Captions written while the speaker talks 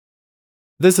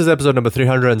This is episode number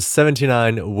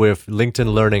 379 with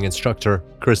LinkedIn Learning instructor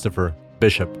Christopher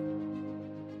Bishop.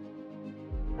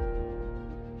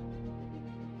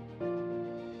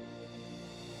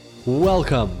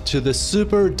 Welcome to the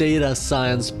Super Data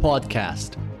Science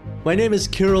Podcast. My name is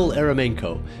Kirill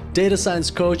Eremenko, data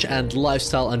science coach and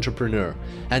lifestyle entrepreneur.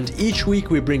 And each week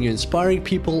we bring you inspiring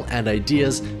people and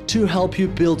ideas to help you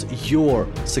build your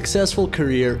successful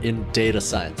career in data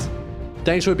science.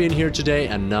 Thanks for being here today,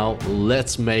 and now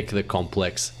let's make the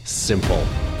complex simple.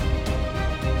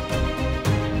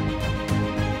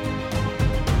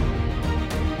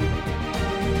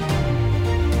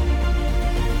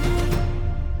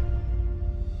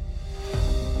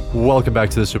 Welcome back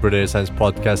to the Super Data Science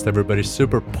Podcast, everybody.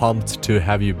 Super pumped to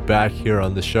have you back here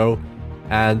on the show.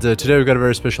 And today we've got a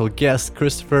very special guest,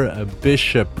 Christopher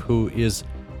Bishop, who is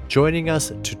joining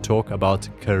us to talk about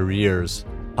careers,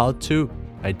 how to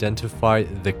identify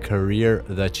the career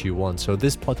that you want. So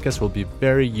this podcast will be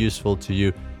very useful to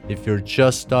you if you're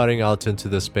just starting out into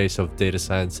the space of data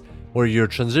science, or you're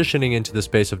transitioning into the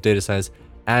space of data science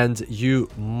and you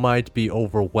might be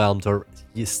overwhelmed or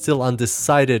you're still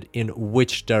undecided in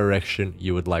which direction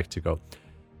you would like to go.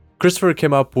 Christopher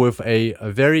came up with a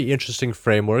very interesting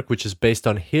framework, which is based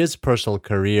on his personal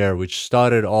career, which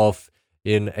started off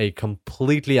in a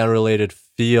completely unrelated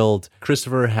field.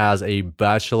 Christopher has a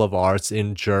Bachelor of Arts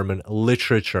in German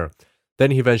literature.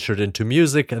 Then he ventured into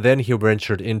music, then he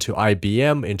ventured into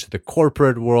IBM, into the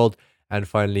corporate world, and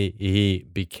finally he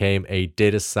became a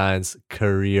data science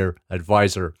career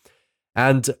advisor.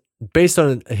 And based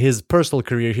on his personal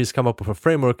career, he's come up with a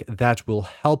framework that will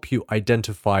help you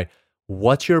identify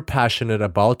what you're passionate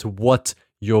about, what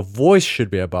your voice should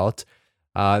be about.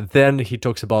 Then he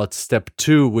talks about step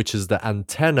 2, which is the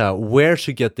antenna, where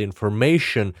to get the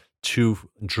information to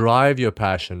drive your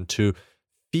passion, to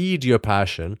feed your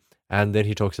passion. And then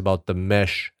he talks about the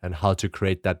mesh and how to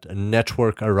create that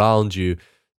network around you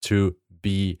to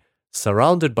be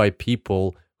surrounded by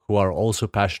people who are also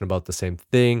passionate about the same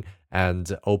thing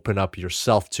and open up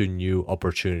yourself to new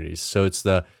opportunities. So it's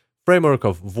the framework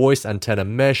of voice, antenna,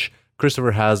 mesh.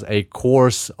 Christopher has a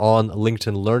course on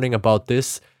LinkedIn Learning about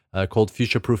this called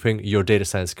Future-Proofing Your Data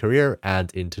Science Career. And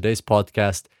in today's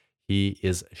podcast, he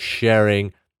is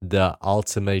sharing the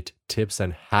ultimate tips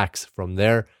and hacks from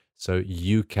there so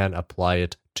you can apply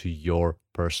it to your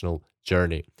personal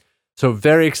journey. So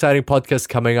very exciting podcast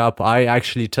coming up. I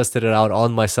actually tested it out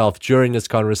on myself during this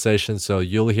conversation, so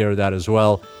you'll hear that as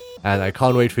well. And I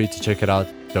can't wait for you to check it out.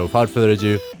 So without further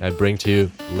ado, I bring to you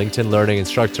LinkedIn Learning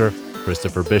instructor,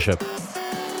 Christopher Bishop.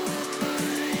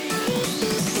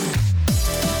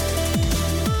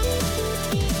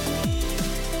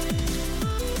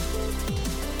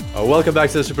 Welcome back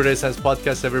to the Super Data Science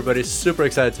Podcast, everybody. Super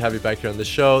excited to have you back here on the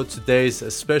show. Today's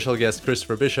special guest,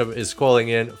 Christopher Bishop, is calling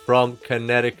in from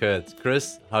Connecticut.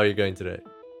 Chris, how are you going today?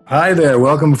 Hi there.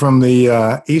 Welcome from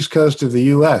the East Coast of the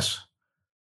U.S.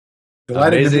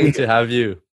 Amazing to have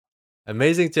you.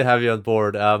 Amazing to have you on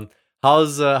board.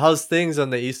 How's things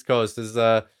on the East Coast? Are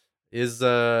the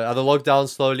lockdowns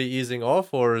slowly easing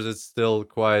off, or is it still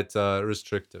quite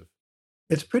restrictive?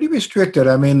 It's pretty restricted.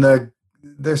 I mean,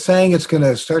 they're saying it's going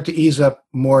to start to ease up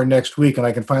more next week, and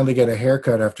I can finally get a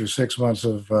haircut after 6 months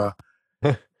of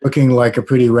looking like a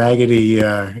pretty raggedy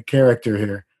character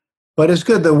here. But it's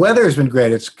good. The weather has been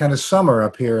great. It's kind of summer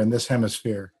up here in this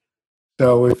hemisphere.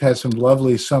 So we've had some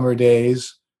lovely summer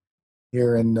days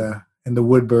here in the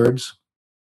Woodbirds.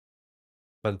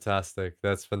 Fantastic.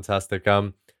 That's fantastic.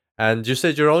 And you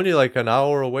said you're only like an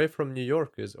hour away from New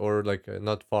York, or like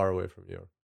not far away from New York?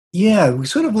 Yeah, we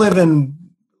sort of live in,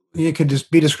 it could just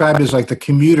be described as like the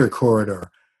commuter corridor.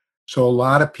 So a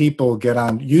lot of people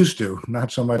used to,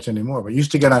 not so much anymore, but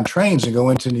used to get on trains and go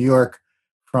into New York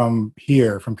from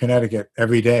Connecticut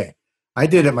every day. I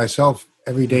did it myself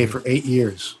every day for 8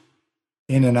 years,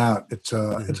 in and out. It's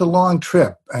a long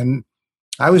trip. And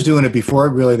I was doing it before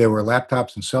really there were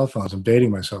laptops and cell phones. I'm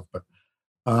dating myself, but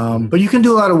you can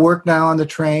do a lot of work now on the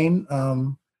train.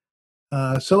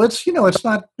 So it's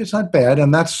not bad,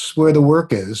 and that's where the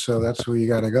work is. So that's where you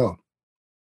got to go.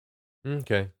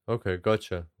 Okay,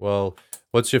 gotcha. Well,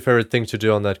 what's your favorite thing to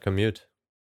do on that commute?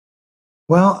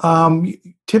 Well,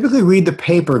 typically read the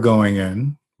paper going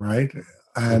in, right?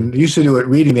 And I used to do it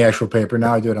reading the actual paper.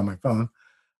 Now I do it on my phone.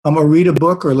 Or read a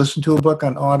book or listen to a book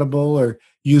on Audible or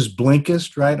use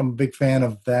Blinkist, right? I'm a big fan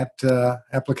of that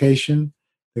application.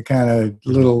 The kind of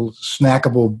little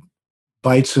snackable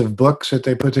bites of books that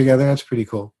they put together. That's pretty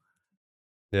cool.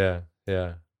 Yeah.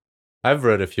 I've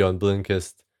read a few on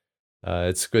Blinkist.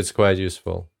 It's quite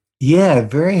useful. Yeah,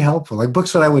 very helpful. Like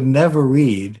books that I would never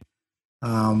read.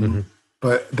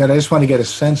 but that I just want to get a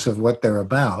sense of what they're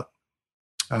about.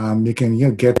 You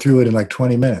can get through it in like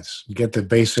 20 minutes, get the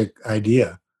basic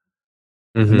idea.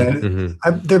 And then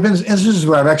there have been instances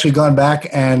where I've actually gone back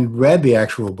and read the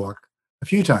actual book a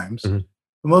few times. But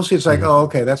mostly it's like, oh,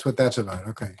 okay, that's what that's about.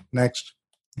 Okay, next.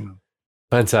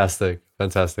 Fantastic.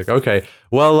 Okay.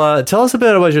 Well, tell us a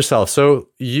bit about yourself. So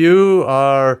you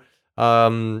are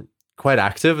quite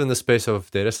active in the space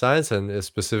of data science and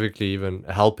specifically even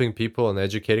helping people and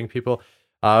educating people.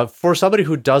 For somebody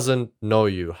who doesn't know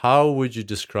you, how would you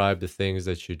describe the things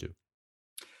that you do?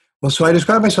 Well, so I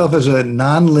describe myself as a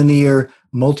nonlinear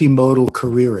multimodal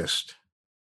careerist.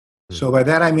 So by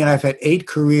that, I mean, I've had 8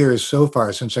 careers so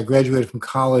far since I graduated from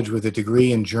college with a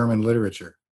degree in German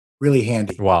literature. Really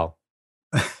handy. Wow.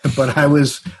 But I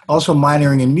was also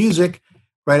minoring in music.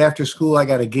 Right after school, I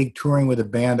got a gig touring with a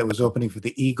band that was opening for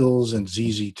the Eagles and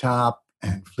ZZ Top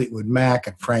and Fleetwood Mac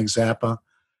and Frank Zappa.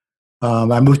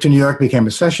 I moved to New York, became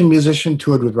a session musician,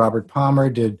 toured with Robert Palmer,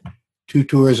 did 2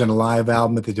 tours and a live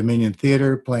album at the Dominion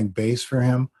Theater, playing bass for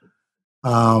him.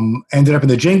 Ended up in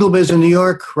the jingle biz in New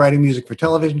York, writing music for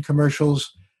television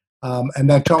commercials, and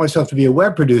then taught myself to be a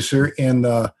web producer in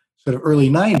the sort of early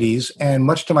 90s, and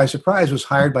much to my surprise was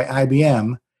hired by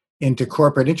IBM into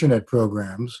corporate internet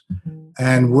programs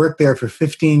and worked there for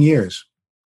 15 years.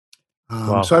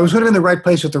 Wow. So I was sort of in the right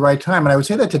place at the right time, and I would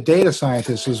say that to data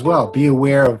scientists as well. Be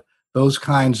aware of those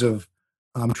kinds of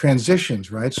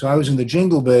transitions, right? So I was in the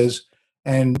jingle biz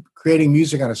and creating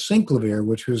music on a synclavier,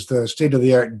 which was the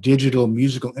state-of-the-art digital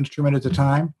musical instrument at the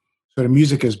time. So the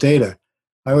music is data.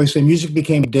 I always say music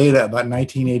became data about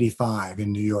 1985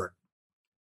 in New York,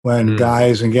 when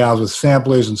guys and gals with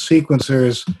samplers and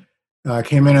sequencers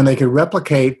came in and they could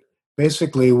replicate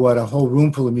basically what a whole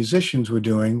room full of musicians were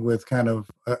doing with kind of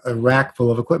a rack full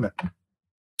of equipment.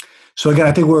 So again,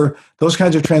 I think those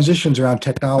kinds of transitions around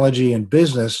technology and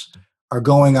business are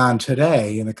going on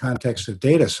today in the context of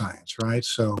data science, right?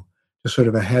 So just sort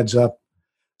of a heads up.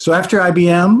 So after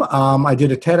IBM, I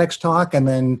did a TEDx talk and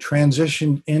then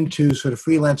transitioned into sort of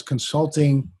freelance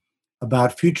consulting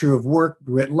about future of work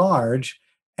writ large,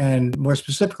 and more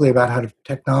specifically about how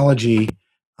technology,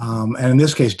 and in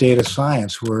this case, data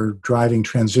science, were driving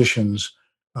transitions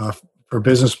for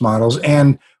business models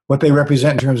and what they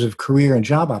represent in terms of career and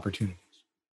job opportunities.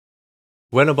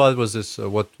 When about was this?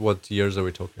 What years are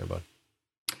we talking about?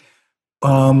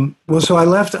 Well, so I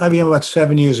left IBM about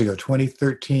 7 years ago,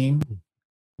 2013.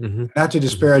 Not to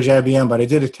disparage IBM, but I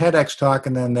did a TEDx talk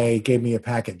and then they gave me a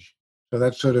package. So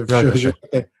that sort of shows you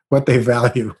what they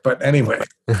value. But anyway.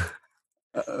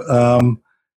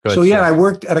 So yeah, I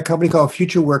worked at a company called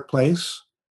Future Workplace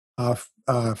as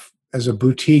a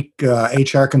boutique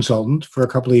HR consultant for a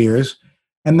couple of years.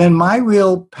 And then my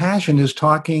real passion is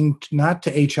talking not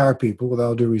to HR people, with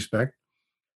all due respect,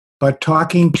 but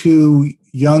talking to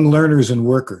young learners and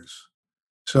workers.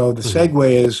 So the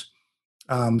segue is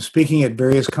speaking at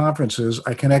various conferences.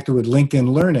 I connected with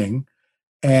LinkedIn Learning,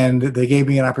 and they gave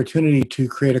me an opportunity to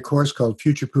create a course called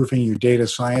Future Proofing Your Data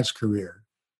Science Career.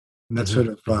 And that's sort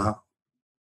of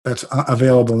that's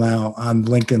available now on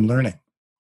LinkedIn Learning.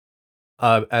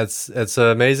 It's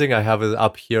amazing. I have it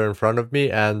up here in front of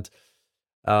me, and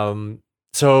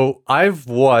so I've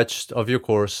watched of your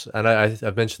course, and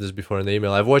I've mentioned this before in the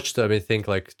email. I've watched, I think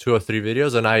like 2 or 3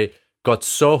 videos, and I got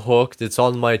so hooked. It's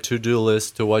on my to-do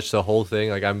list to watch the whole thing.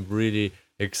 Like, I'm really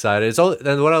excited.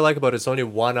 And what I like about it's only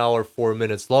 1 hour, 4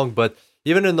 minutes long. But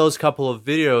even in those couple of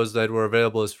videos that were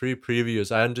available as free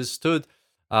previews, I understood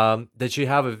that you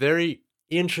have a very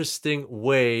interesting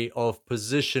way of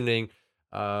positioning,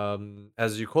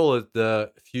 as you call it,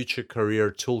 the future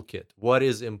career toolkit. What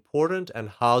is important and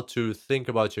how to think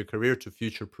about your career to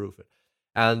future-proof it.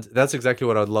 And that's exactly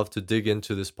what I'd love to dig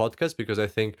into this podcast, because I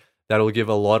think that'll give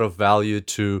a lot of value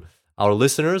to our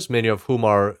listeners, many of whom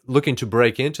are looking to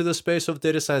break into the space of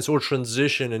data science or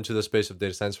transition into the space of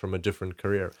data science from a different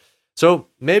career. So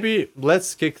maybe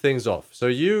let's kick things off. So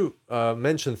you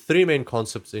mentioned 3 main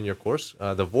concepts in your course,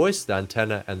 the voice, the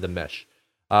antenna, and the mesh.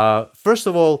 First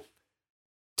of all,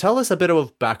 tell us a bit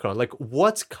of background, like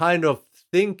what kind of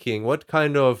thinking, what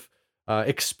kind of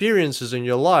experiences in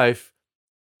your life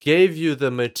gave you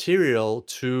the material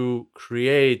to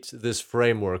create this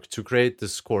framework, to create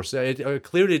this course. It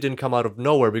clearly didn't come out of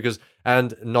nowhere,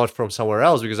 and not from somewhere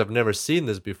else, because I've never seen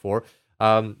this before.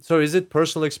 So is it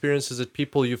personal experience? Is it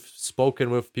people you've spoken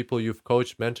with, people you've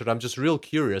coached, mentored? I'm just real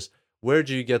curious. Where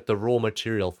do you get the raw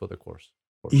material for the course?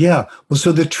 Yeah. Well,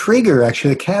 so the trigger,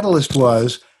 actually, the catalyst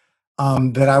was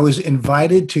that I was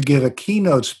invited to give a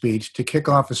keynote speech to kick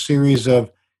off a series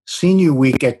of senior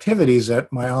week activities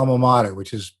at my alma mater,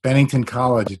 which is Bennington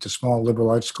College. It's a small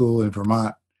liberal arts school in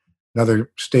Vermont.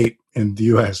 another state in the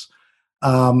U.S.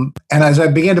 And as I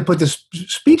began to put this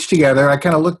speech together, I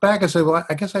kind of looked back and said, well,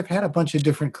 I guess I've had a bunch of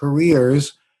different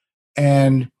careers,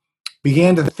 and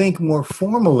began to think more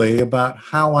formally about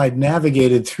how I'd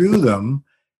navigated through them,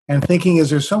 and thinking, is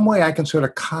there some way I can sort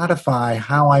of codify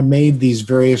how I made these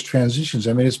various transitions?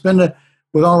 I mean, it's been,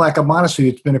 with all lack of modesty,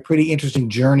 it's been a pretty interesting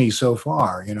journey so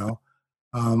far, you know.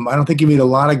 I don't think you meet a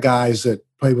lot of guys that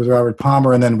played with Robert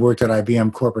Palmer and then worked at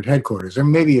IBM corporate headquarters. There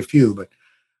may be a few, but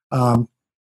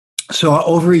so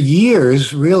over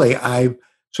years, really, I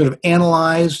sort of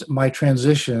analyzed my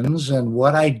transitions and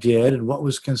what I did and what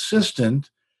was consistent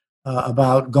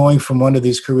about going from one of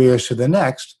these careers to the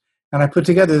next. And I put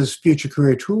together this future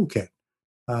career toolkit,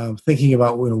 thinking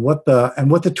about what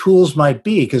the tools might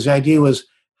be, because the idea was,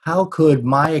 how could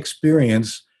my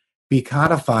experience be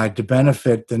codified to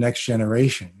benefit the next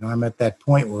generation? You know, I'm at that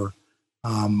point where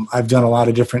I've done a lot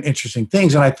of different interesting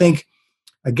things, and I think,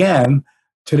 again,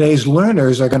 today's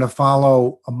learners are going to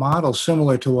follow a model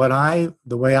similar to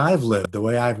the way I've lived, the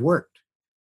way I've worked.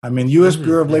 I mean, U.S.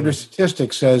 Bureau of Labor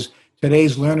Statistics says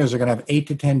today's learners are going to have 8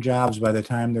 to 10 jobs by the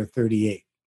time they're 38.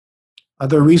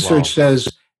 Other research says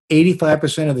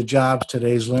 85% of the jobs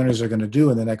today's learners are going to do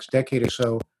in the next decade or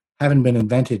so haven't been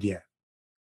invented yet.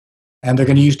 And they're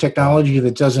going to use technology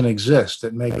that doesn't exist,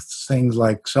 that makes things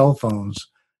like cell phones,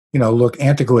 look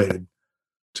antiquated.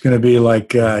 It's going to be like,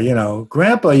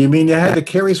 Grandpa, you mean you had to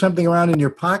carry something around in your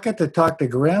pocket to talk to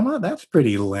Grandma? That's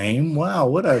pretty lame. Wow,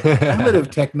 what a primitive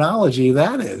technology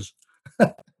that is.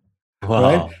 Wow,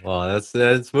 right? Wow,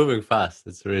 it's moving fast.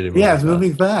 It's really moving it's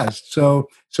moving fast. So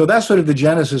that's sort of the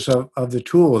genesis of the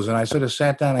tools. And I sort of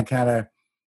sat down and kind of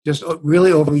just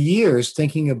really over years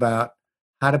thinking about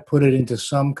how to put it into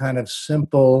some kind of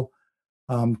simple,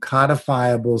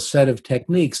 codifiable set of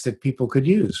techniques that people could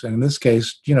use. And in this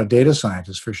case, data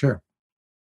scientists for sure.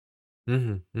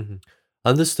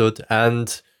 Understood.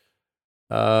 And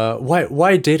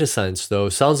why data science though?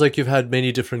 Sounds like you've had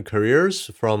many different careers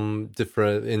in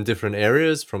different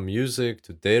areas, from music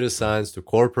to data science to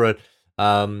corporate.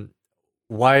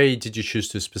 Why did you choose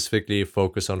to specifically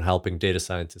focus on helping data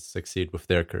scientists succeed with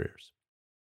their careers?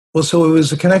 Well, so it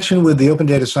was a connection with the Open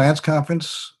Data Science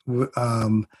Conference.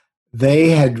 They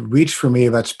had reached for me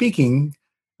about speaking.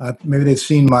 Maybe they'd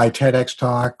seen my TEDx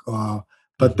talk,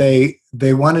 but they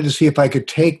wanted to see if I could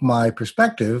take my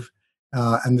perspective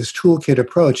and this toolkit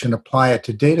approach and apply it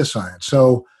to data science.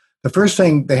 So the first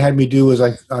thing they had me do was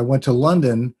I went to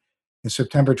London in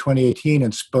September 2018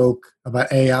 and spoke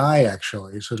about AI,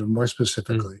 actually, sort of more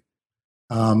specifically,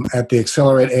 at the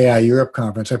Accelerate AI Europe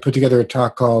conference. I put together a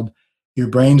talk called "Your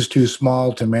Brain's Too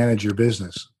Small to Manage Your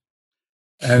Business."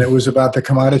 And it was about the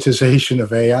commoditization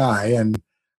of AI. And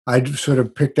I sort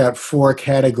of picked out 4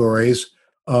 categories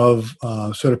of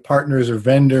sort of partners or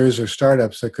vendors or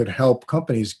startups that could help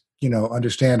companies,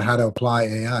 understand how to apply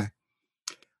AI.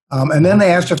 And then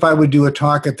they asked if I would do a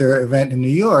talk at their event in New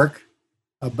York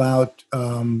about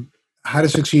how to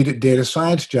succeed at data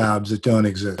science jobs that don't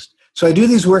exist. So I do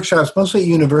these workshops mostly at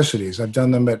universities. I've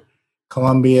done them at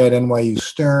Columbia, at NYU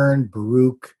Stern,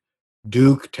 Baruch,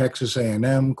 Duke, Texas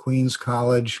A&M, Queens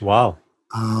College. Wow.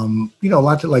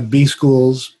 Lots of like B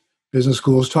schools, business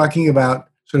schools, talking about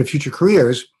sort of future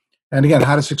careers. And again,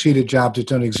 how to succeed at jobs that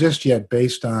don't exist yet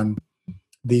based on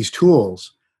these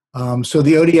tools. So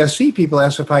the ODSC people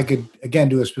asked if I could, again,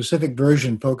 do a specific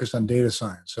version focused on data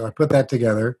science. So I put that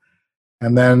together.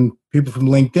 And then people from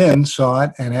LinkedIn saw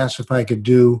it and asked if I could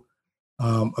do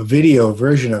a video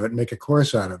version of it and make a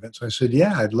course out of it. So I said,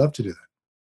 yeah, I'd love to do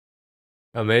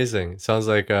that. Amazing. Sounds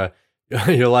like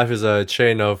your life is a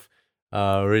chain of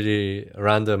really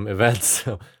random events,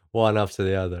 one after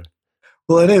the other.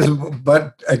 Well, it is,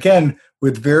 but again,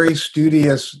 with very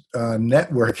studious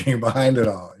networking behind it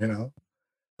all,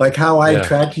 like how I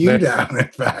tracked you down, in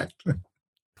fact.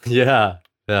 Yeah,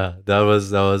 that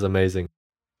was amazing.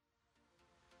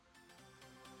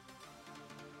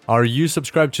 Are you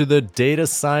subscribed to the Data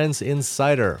Science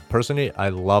Insider? Personally, I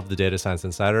love the Data Science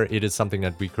Insider. It is something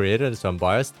that we created, so I'm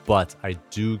biased, but I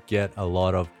do get a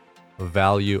lot of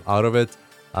value out of it.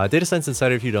 Data Science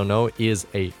Insider, if you don't know, is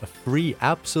a free,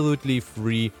 absolutely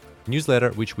free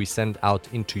newsletter which we send out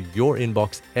into your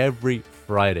inbox every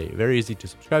Friday. Very easy to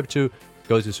subscribe to.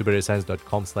 Go to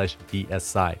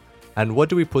superdatascience.com/DSI. And what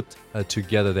do we put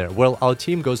together there? Well, our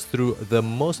team goes through the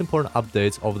most important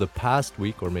updates of the past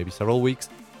week or maybe several weeks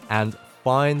and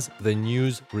finds the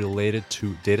news related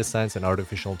to data science and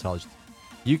artificial intelligence.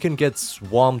 You can get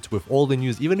swamped with all the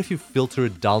news, even if you filter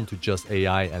it down to just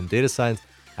AI and data science.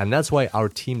 And that's why our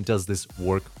team does this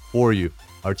work for you.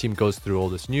 Our team goes through all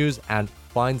this news and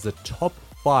finds the top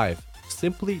 5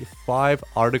 simply 5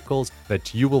 articles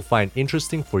that you will find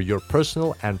interesting for your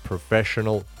personal and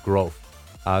professional growth.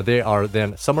 They are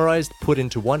then summarized, put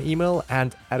into one email,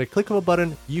 and at a click of a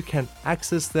button, you can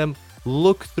access them,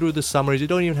 look through the summaries. You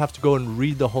don't even have to go and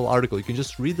read the whole article. You can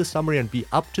just read the summary and be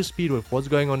up to speed with what's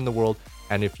going on in the world.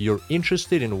 And if you're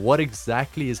interested in what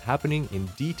exactly is happening in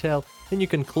detail, then you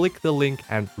can click the link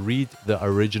and read the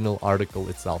original article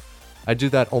itself. I do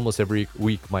that almost every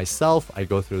week myself. I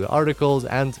go through the articles,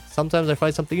 and sometimes I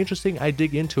find something interesting, I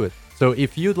dig into it. So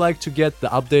if you'd like to get the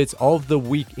updates of the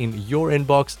week in your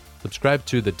inbox, subscribe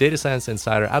to the Data Science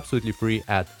Insider absolutely free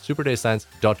at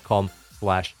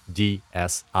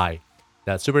superdatascience.com/DSI.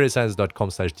 That's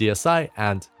superdatascience.com/DSI.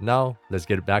 And now let's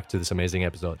get back to this amazing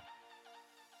episode.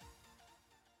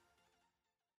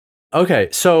 Okay,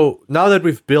 so now that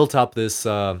we've built up this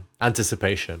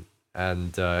anticipation,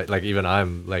 and like even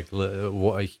I'm like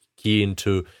keen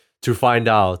to find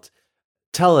out,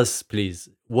 tell us please,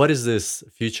 what is this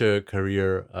future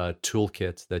career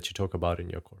toolkit that you talk about in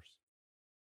your course?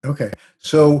 Okay,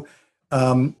 so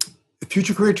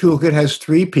Future Career Toolkit has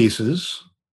 3 pieces.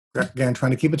 Again,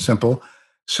 trying to keep it simple.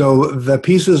 So the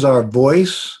pieces are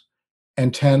voice,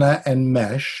 antenna, and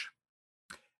mesh.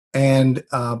 And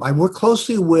I work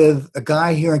closely with a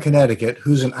guy here in Connecticut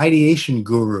who's an ideation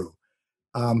guru.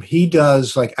 He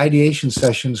does like ideation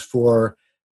sessions for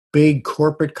big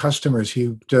corporate customers.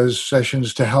 He does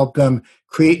sessions to help them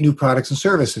create new products and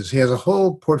services. He has a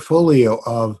whole portfolio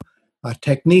of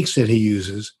techniques that he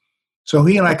uses. So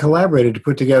he and I collaborated to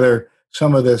put together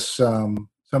some of these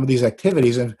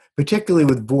activities, and particularly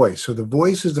with voice. So the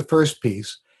voice is the first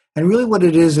piece, and really what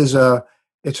it is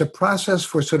it's a process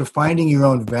for sort of finding your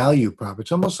own value prop.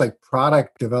 It's almost like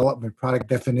product development, product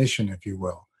definition, if you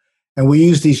will. And we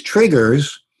use these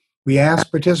triggers. We ask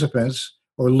participants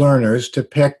or learners to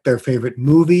pick their favorite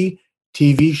movie,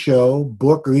 TV show,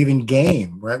 book, or even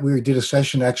game, right? We did a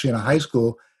session actually in a high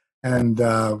school, and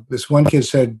this one kid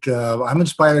said, I'm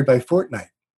inspired by Fortnite.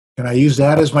 Can I use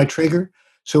that as my trigger?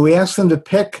 So we asked them to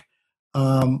pick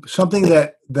something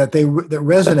that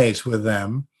resonates with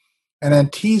them, and then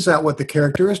tease out what the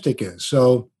characteristic is.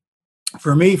 So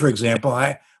for me, for example,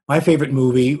 my favorite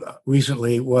movie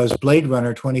recently was Blade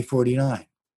Runner 2049.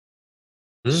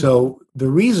 So the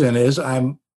reason is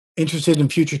I'm interested in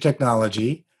future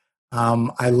technology.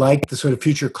 I like the sort of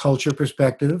future culture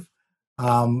perspective,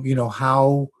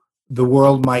 how the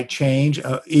world might change,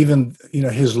 even,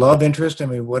 his love interest. I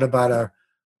mean, what about a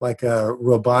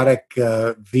robotic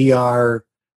VR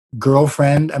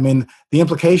girlfriend? I mean, the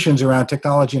implications around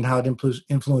technology and how it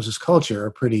influences culture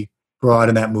are pretty broad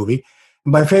in that movie.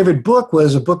 And my favorite book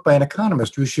was a book by an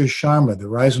economist, Ruchir Sharma, The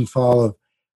Rise and Fall of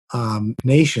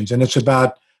Nations. And it's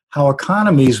about how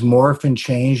economies morph and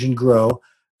change and grow,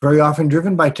 very often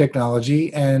driven by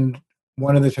technology, and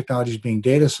one of the technologies being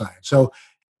data science. So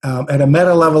at a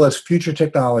meta level, it's future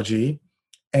technology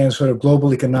and sort of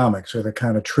global economics are the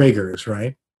kind of triggers,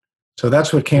 right? So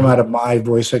that's what came out of my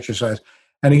voice exercise.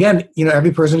 And again,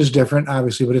 every person is different,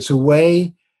 obviously, but it's a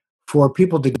way for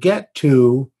people to get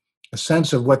to a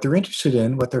sense of what they're interested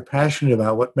in, what they're passionate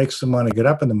about, what makes them want to get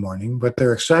up in the morning, what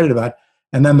they're excited about.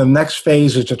 And then the next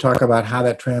phase is to talk about how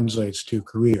that translates to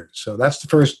careers. So that's the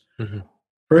first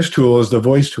tool, is the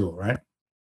voice tool, right?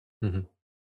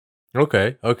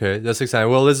 Okay, that's exciting.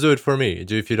 Well, let's do it for me.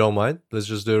 If you don't mind, let's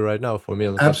just do it right now for me.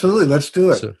 Absolutely, let's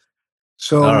do it.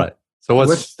 So all right. So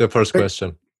what's the first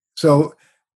question? So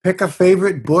pick a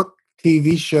favorite book,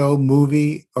 TV show,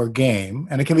 movie, or game.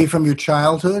 And it can be from your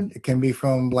childhood. It can be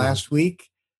from last week.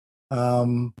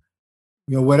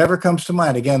 Whatever comes to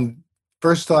mind. Again,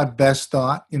 first thought, best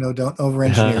thought. Don't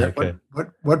over-engineer it. Okay.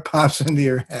 What pops into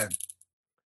your head?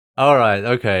 All right.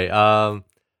 Okay.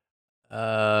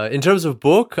 In terms of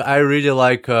book, I really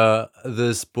like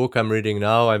this book I'm reading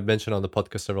now. I've mentioned on the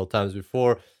podcast several times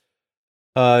before.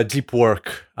 Deep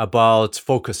work about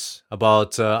focus,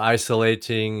 about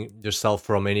isolating yourself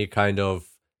from any kind of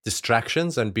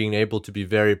distractions and being able to be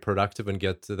very productive and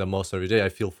get the most every day. I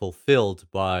feel fulfilled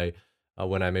by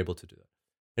when I'm able to do that.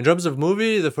 In terms of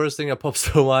movie, the first thing that pops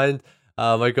to mind,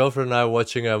 my girlfriend and I were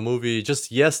watching a movie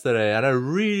just yesterday, and I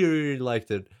really, really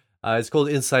liked it. It's called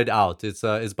Inside Out.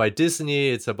 It's by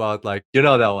Disney. It's about that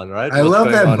one, right? I love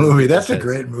that movie. That's a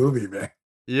great movie, man.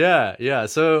 Yeah.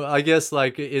 So I guess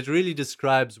it really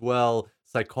describes well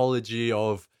psychology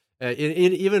of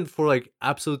even for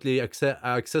absolutely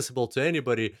accessible to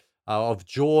anybody, of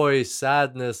joy,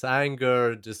 sadness,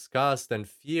 anger, disgust, and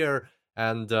fear.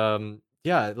 And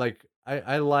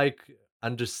I like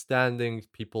understanding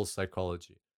people's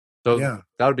psychology. So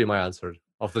that would be my answer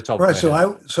off the top of my head.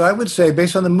 So I would say,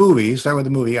 based on the movie, start with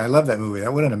the movie. I love that movie.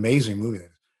 What an amazing movie that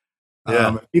is.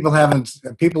 Yeah. People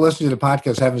listening to the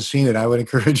podcast haven't seen it. I would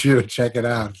encourage you to check it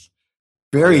out. It's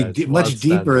Yeah, it's much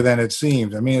deeper outstanding. than it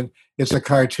seems. I mean, it's a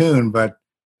cartoon, but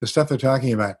the stuff they're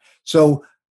talking about. So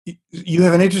you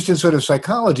have an interest in sort of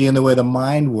psychology and the way the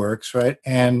mind works, right?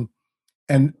 And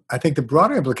I think the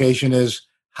broader implication is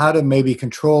how to maybe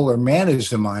control or manage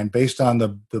the mind based on the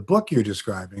book you're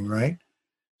describing, right?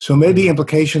 So maybe Hmm.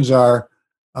 implications are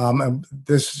and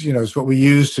this, is what we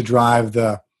use to drive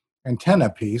the antenna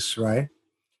piece, right?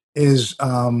 Is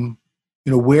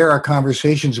where are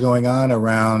conversations going on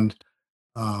around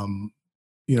um,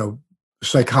 you know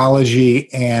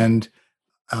psychology and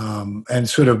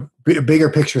sort of bigger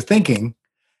picture thinking.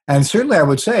 And certainly, I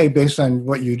would say, based on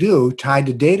what you do, tied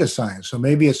to data science. So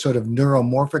maybe it's sort of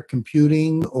neuromorphic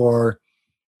computing, or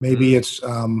maybe Mm. it's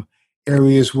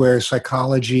areas where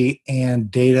psychology and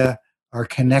data are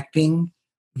connecting.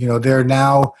 They're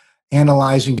now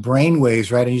analyzing brain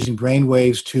waves, right, and using brain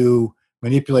waves to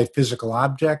manipulate physical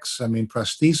objects. I mean,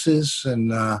 prosthesis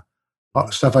and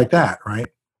Mhm. stuff like that, right?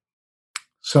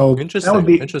 So that would Interesting.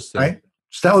 be Interesting. right.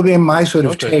 So that would be my sort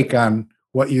of Okay. take on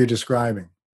what you're describing.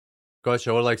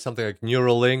 Gotcha. Or like something like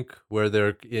Neuralink, where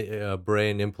their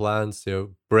brain implants,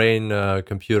 brain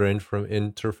computer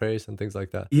interface and things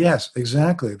like that. Yes,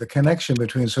 exactly. The connection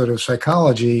between sort of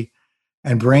psychology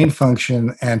and brain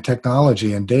function and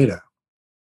technology and data.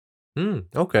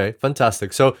 Okay,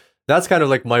 fantastic. So that's kind of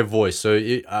like my voice. So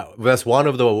that's one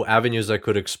of the avenues I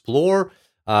could explore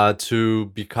to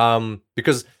become,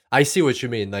 because I see what you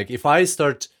mean. Like if I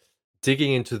start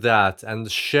digging into that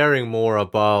and sharing more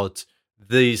about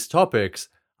these topics,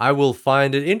 I will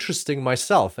find it interesting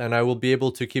myself and I will be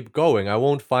able to keep going. I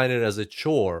won't find it as a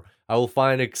chore. I will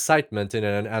find excitement in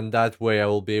it. And that way I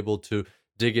will be able to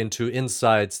dig into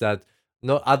insights that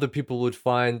no other people would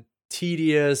find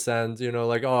tedious and,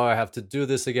 like, oh, I have to do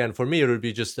this again. For me, it would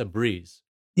be just a breeze.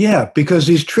 Yeah, because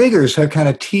these triggers have kind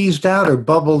of teased out or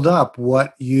bubbled up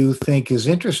what you think is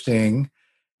interesting.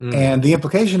 Mm. And the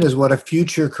implication is what a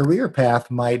future career path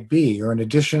might be, or an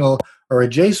additional or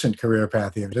adjacent career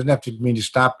path. Even. It doesn't have to mean you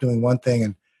stop doing one thing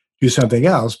and do something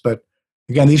else. But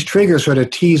again, these triggers sort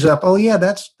of tease up, oh, yeah,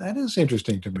 that is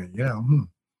interesting to me.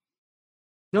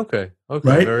 Okay. Okay.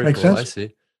 Right? Very Makes cool. I sense?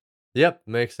 see. Yep.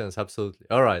 Makes sense. Absolutely.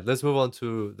 All right. Let's move on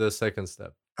to the second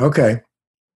step. Okay.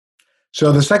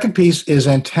 So the second piece is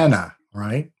antenna,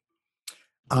 right?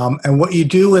 And what you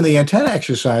do in the antenna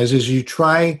exercise is you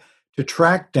try to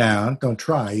track down, don't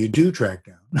try, you do track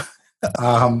down,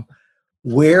 um,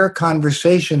 where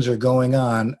conversations are going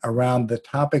on around the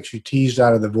topics you teased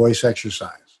out of the voice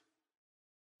exercise,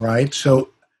 right?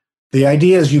 So the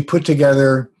idea is you put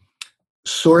together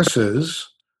sources,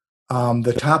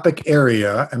 the topic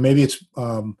area, and maybe it's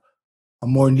a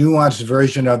more nuanced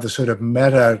version of the sort of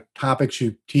meta topics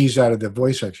you teased out of the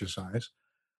voice exercise.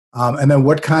 And then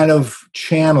what kind of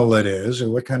channel it is or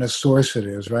what kind of source it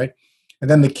is, right? And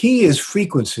then the key is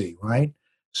frequency, right?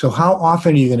 So how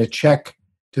often are you going to check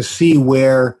to see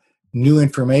where new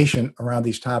information around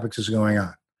these topics is going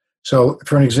on? So,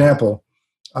 for an example,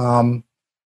 um,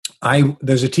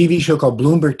 there's a TV show called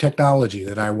Bloomberg Technology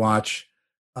that I watch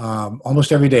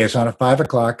almost every day. It's on at 5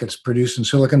 o'clock. It's produced in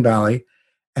Silicon Valley,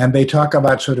 and they talk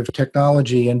about sort of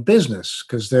technology and business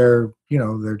because they're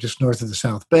just north of the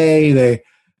South Bay.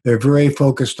 They're very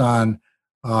focused on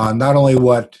not only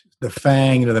what the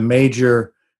FANG, the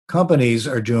major companies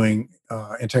are doing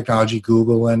in technology,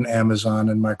 Google and Amazon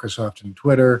and Microsoft and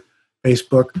Twitter,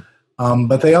 Facebook,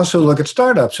 but they also look at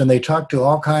startups and they talk to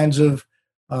all kinds of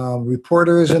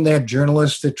reporters, and they have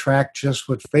journalists that track just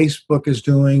what Facebook is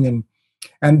doing.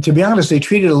 And to be honest, they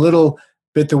treat it a little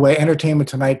bit the way Entertainment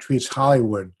Tonight treats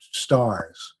Hollywood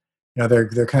stars.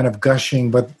 They're kind of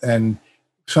gushing, and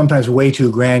sometimes way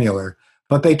too granular.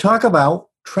 But they talk about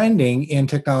trending in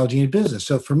technology and business.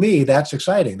 So for me, that's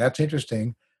exciting. That's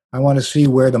interesting. I want to see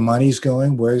where the money's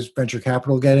going, where's venture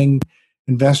capital getting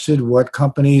invested, what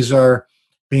companies are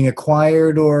being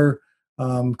acquired or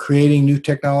creating new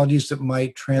technologies that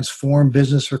might transform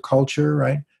business or culture.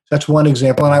 Right. That's one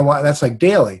example, and that's like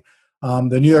daily.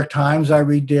 The New York Times I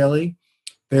read daily.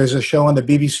 There's a show on the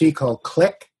BBC called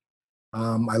Click.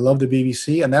 I love the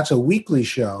BBC, and that's a weekly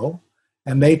show.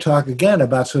 And they talk again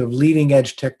about sort of leading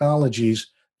edge technologies.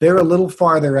 They're a little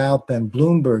farther out than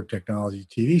Bloomberg Technology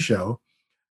TV show.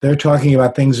 They're talking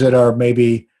about things that are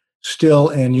maybe still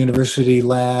in university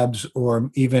labs or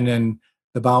even in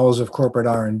the bowels of corporate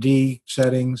R&D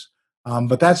settings.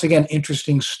 But that's, again,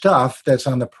 interesting stuff that's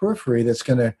on the periphery that's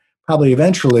going to probably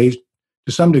eventually,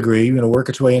 to some degree, work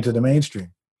its way into the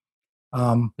mainstream.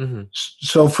 Hmm.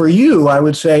 So for you, I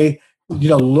would say,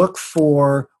 look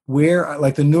for where,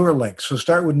 like the Neuralink. So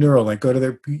start with Neuralink. Go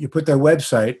to you put their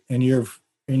website in your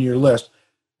list.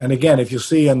 And again, if you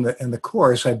see in the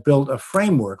course, I built a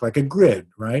framework, like a grid,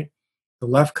 right? The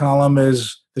left column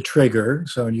is the trigger.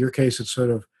 So in your case, it's sort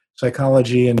of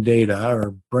psychology and data,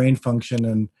 or brain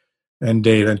function and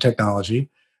data and technology.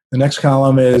 The next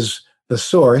column is the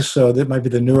source. So that might be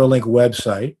the Neuralink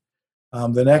website.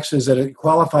 The next is that it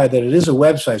qualified that it is a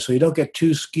website, so you don't get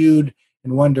too skewed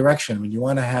in one direction. I mean, you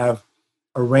want to have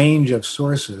a range of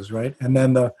sources, right? And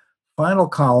then the final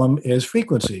column is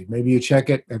frequency. Maybe you check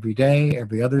it every day,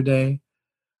 every other day.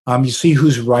 You see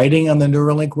who's writing on the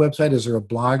Neuralink website. Is there a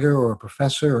blogger or a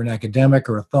professor or an academic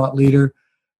or a thought leader?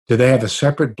 Do they have a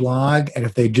separate blog? And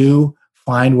if they do,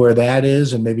 find where that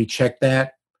is and maybe check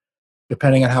that,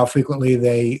 depending on how frequently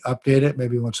they update it,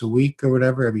 maybe once a week or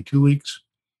whatever, every 2 weeks.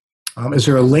 Is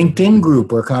there a LinkedIn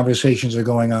group where conversations are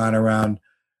going on around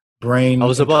brain? I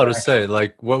was about to say,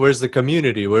 like, where's the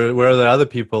community? Where are the other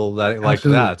people like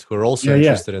that who are also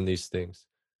interested in these things?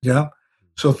 Yeah.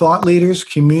 So thought leaders,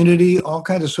 community, all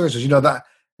kinds of sources. You know, that,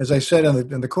 as I said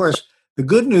in the course, the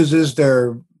good news is there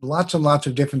are lots and lots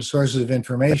of different sources of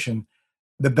information.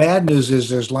 The bad news is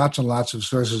there's lots and lots of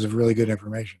sources of really good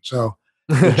information. So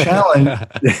the challenge,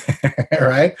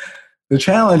 right? The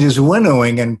challenge is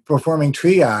winnowing and performing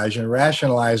triage and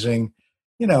rationalizing,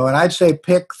 and I'd say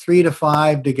pick 3 to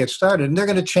 5 to get started. And they're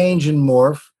going to change and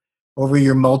morph over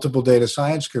your multiple data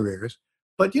science careers.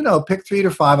 But, pick 3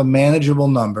 to 5, a manageable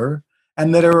number,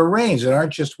 and that are arranged, that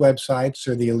aren't just websites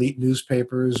or the elite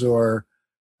newspapers or,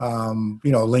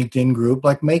 LinkedIn group.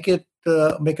 Like make it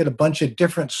a bunch of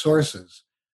different sources.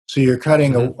 So you're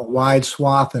cutting a wide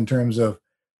swath in terms of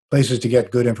places to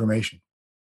get good information.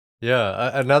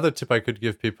 Yeah, another tip I could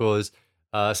give people is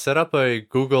set up a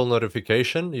Google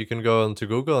notification. You can go onto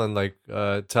Google and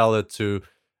tell it to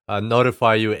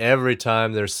notify you every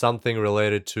time there's something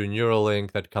related to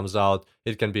Neuralink that comes out.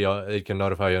 It can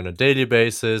notify you on a daily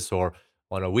basis or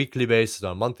on a weekly basis,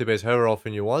 on a monthly basis, however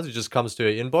often you want. It just comes to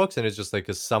your inbox and it's just like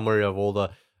a summary of all the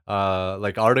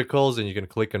articles, and you can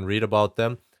click and read about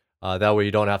them. That way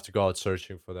you don't have to go out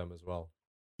searching for them as well.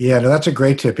 Yeah, no, that's a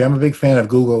great tip. I'm a big fan of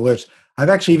Google Alerts. I've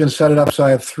actually even set it up so I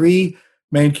have 3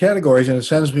 main categories, and it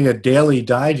sends me a daily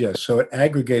digest, so it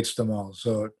aggregates them all,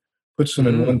 so it puts them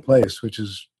in one place, which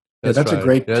is that's right. A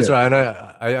great tip. That's right. And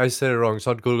I said it wrong. It's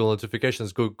not Google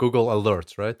notifications, Google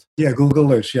Alerts, right? Yeah, Google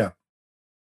Alerts. Yeah,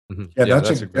 yeah,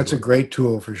 that's a great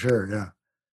tool for sure. Yeah.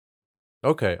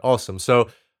 Okay, awesome. So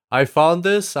I found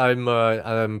this.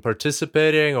 I'm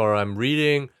participating, or I'm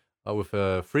reading with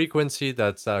a frequency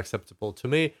that's acceptable to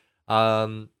me.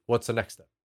 What's the next step?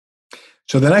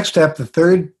 So the next step, the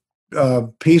third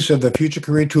piece of the Future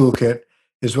Career Toolkit,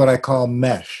 is what I call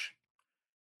Mesh.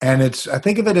 And I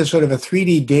think of it as sort of a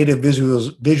 3D data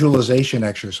visualization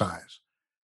exercise.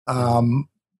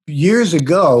 Years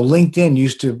ago, LinkedIn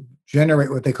used to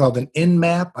generate what they called an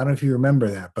in-map. I don't know if you remember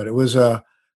that, but it was a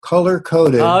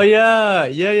color-coded. Oh, yeah.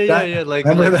 Like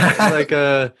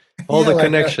all the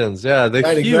connections.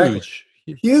 They're huge.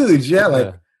 Exactly. Huge,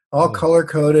 yeah. All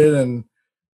color-coded, and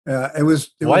it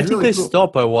was Why did really they cool.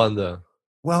 stop, I wonder?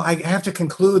 Well, I have to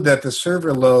conclude that the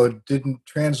server load didn't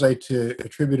translate to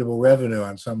attributable revenue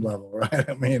on some level, right?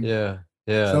 I mean,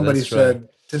 somebody said,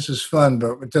 this is fun,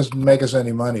 but it doesn't make us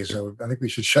any money, so I think we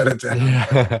should shut it down.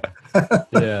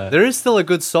 Yeah. There is still a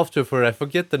good software for it. I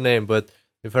forget the name, but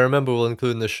if I remember, we'll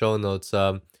include in the show notes,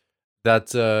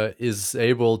 that is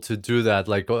able to do that,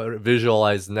 like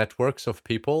visualize networks of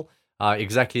people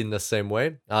exactly in the same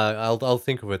way. I'll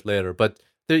think of it later, but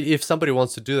if somebody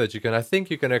wants to do that, I think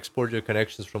you can export your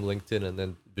connections from LinkedIn and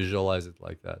then visualize it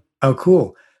like that. Oh,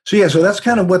 cool. So that's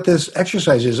kind of what this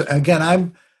exercise is. Again,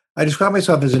 I describe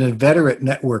myself as an inveterate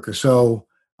networker. So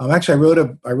actually,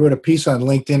 I wrote a piece on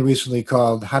LinkedIn recently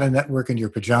called "How to Network in Your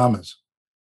Pajamas,"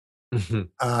 and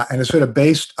it's sort of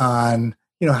based on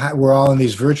how we're all in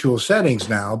these virtual settings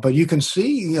now. But you can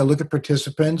see, look at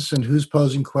participants and who's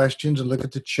posing questions, and look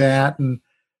at the chat and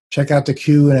check out the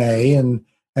Q&A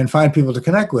and find people to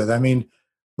connect with. I mean,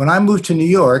 when I moved to New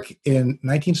York in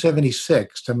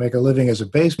 1976 to make a living as a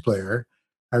bass player,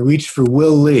 I reached for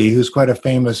Will Lee, who's quite a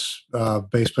famous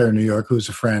bass player in New York, who's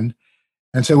a friend,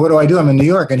 and said, what do I do? I'm in New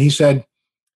York. And he said,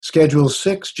 schedule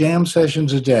 6 jam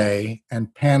sessions a day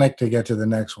and panic to get to the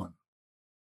next one.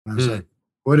 And I was like,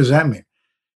 what does that mean?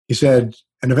 He said,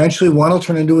 and eventually one will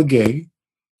turn into a gig,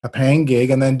 a paying gig,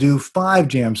 and then do 5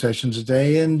 jam sessions a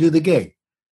day and do the gig.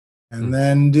 And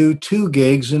then do 2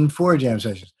 gigs and 4 jam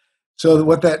sessions. So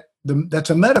that's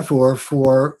a metaphor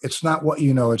for, it's not what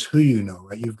you know, it's who you know,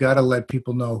 right? You've got to let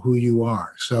people know who you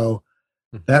are. So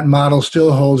that model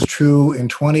still holds true in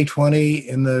 2020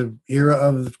 in the era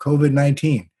of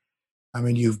COVID-19. I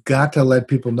mean, you've got to let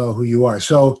people know who you are.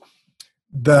 So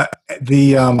the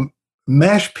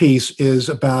mesh piece is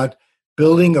about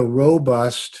building a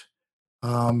robust,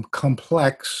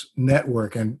 complex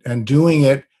network and doing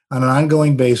it on an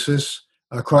ongoing basis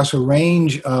across a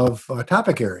range of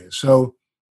topic areas. So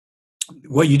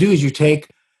what you do is you take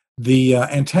the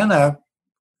antenna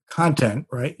content,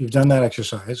 right? You've done that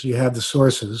exercise. You have the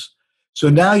sources. So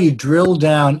now you drill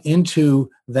down into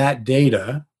that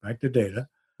data, right? The data,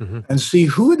 Hmm. and see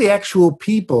who are the actual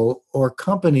people or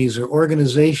companies or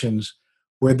organizations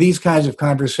where these kinds of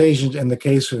conversations, in the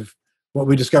case of what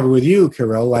we discovered with you,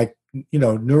 Kirill, like,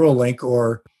 Neuralink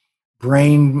or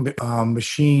brain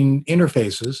machine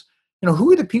interfaces,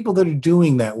 who are the people that are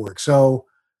doing that work? So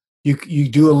you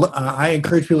do I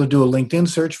encourage people to do a LinkedIn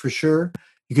search for sure.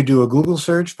 You could do a Google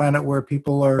search, find out where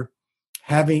people are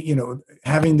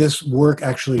having this work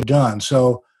actually done.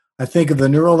 So I think of the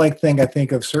Neuralink thing. I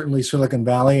think of certainly Silicon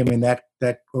Valley. I mean that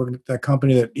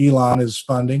company that Elon is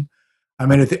funding. I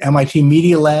mean, at the MIT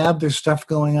Media Lab, there's stuff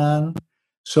going on.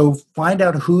 So find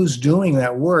out who's doing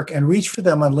that work and reach for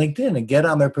them on LinkedIn and get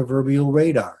on their proverbial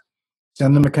radar.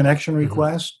 Send them a connection Hmm.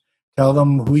 request. Tell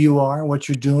them who you are, what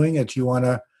you're doing. That you want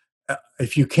to,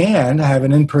 if you can, have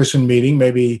an in-person meeting,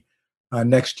 maybe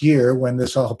next year when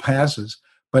this all passes.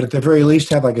 But at the very least,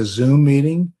 have like a Zoom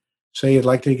meeting. Say you'd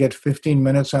like to get 15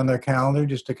 minutes on their calendar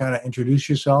just to kind of introduce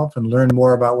yourself and learn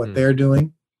more about what they're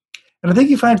doing. And I think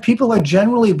you find people are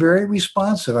generally very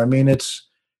responsive. I mean, it's,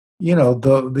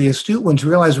 the astute ones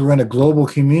realize we're in a global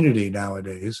community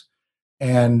nowadays,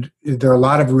 and there are a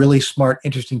lot of really smart,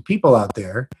 interesting people out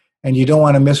there, and you don't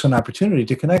want to miss an opportunity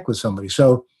to connect with somebody.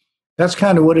 So that's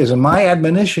kind of what it is. And my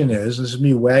admonition is, this is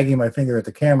me wagging my finger at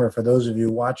the camera for those of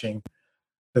you watching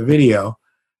the video,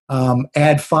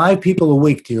 add 5 people a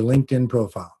week to your LinkedIn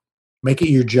profile. Make it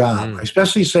your job. I Mm.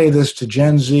 especially say this to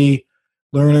Gen Z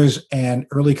learners and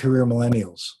early career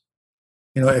millennials.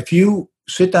 If you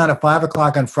sit down at 5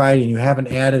 o'clock on Friday and you haven't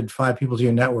added 5 people to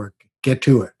your network, get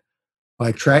to it.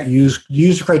 Like use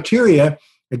the criteria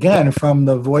again from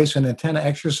the voice and antenna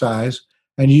exercise,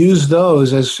 and use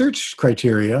those as search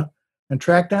criteria and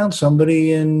track down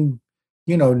somebody in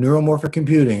neuromorphic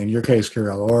computing, in your case,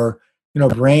 Kirill, or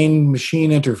brain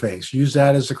machine interface. Use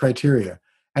that as the criteria,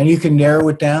 and you can narrow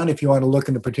it down if you want to look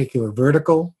in a particular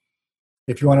vertical.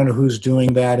 If you want to know who's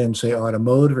doing that in, say,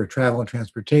 automotive or travel and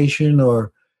transportation,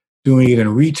 or doing it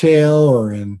in retail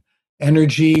or in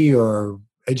energy or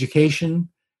education,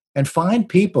 and find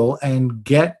people and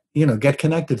get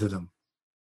connected to them,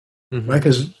 right? Hmm.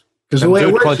 Because the And way do it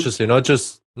it works, consciously, not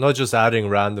just adding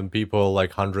random people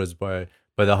like hundreds by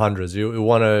the hundreds. You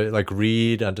want to like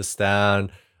read,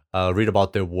 understand, read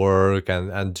about their work,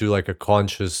 and do like a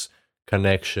conscious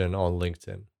connection on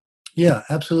LinkedIn. yeah,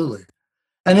 absolutely.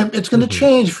 And it's going to Hmm.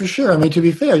 change for sure. I mean, to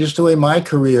be fair, just the way my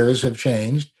careers have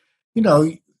changed, you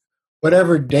know,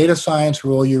 whatever data science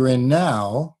role you're in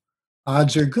now,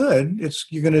 odds are good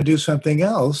you're going to do something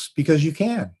else because you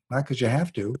can, not because you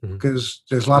have to, Hmm. because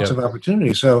there's lots Yeah. of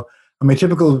opportunity. So, I mean,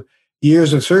 typical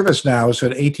years of service now is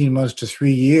at 18 months to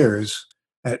 3 years.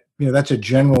 That's a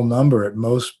general number at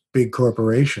most big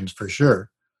corporations for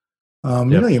sure.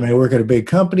 Yeah. You may work at a big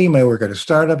company, you may work at a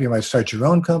startup, you might start your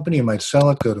own company, you might sell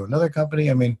it, go to another company.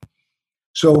 I mean,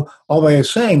 so all by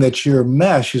saying that your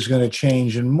mesh is going to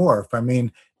change and morph. I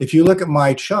mean, if you look at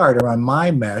my chart or on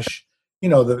my mesh,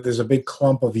 there's a big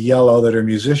clump of yellow that are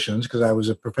musicians because I was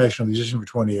a professional musician for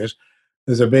 20 years.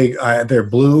 There's a big, they're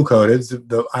blue coded,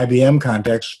 the IBM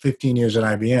context, 15 years at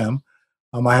IBM.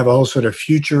 I have a whole sort of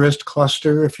futurist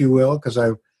cluster, if you will, because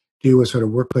I deal with sort of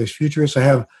workplace futurists. I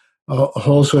have a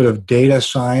whole sort of data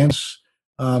science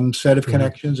set of Hmm.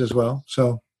 connections as well.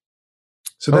 So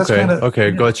that's kind Okay. of, Okay.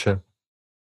 yeah. Gotcha.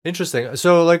 Interesting.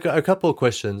 So, like a couple of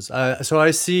questions. So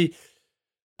I see.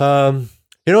 Um,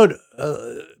 you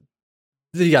know,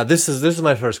 yeah. This is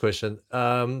my first question.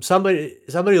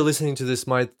 Somebody listening to this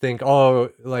might think, oh,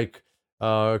 like,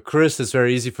 Chris, it's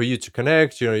very easy for you to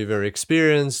connect. You're very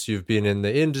experienced. You've been in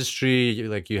the industry.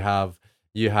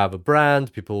 You have a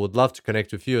brand. People would love to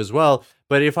connect with you as well.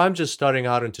 But if I'm just starting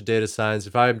out into data science,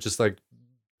 if I'm just like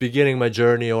beginning my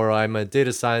journey, or I'm a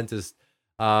data scientist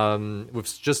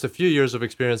with just a few years of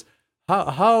experience,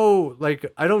 how like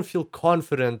I don't feel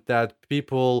confident that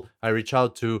people I reach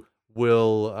out to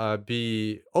will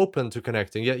be open to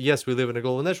connecting. Yes, we live in a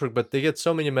global network, but they get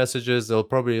so many messages, they'll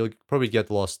probably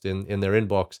get lost in their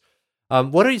inbox.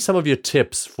 What are some of your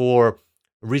tips for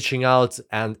reaching out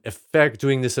and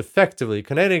doing this effectively,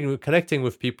 connecting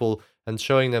with people and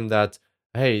showing them that,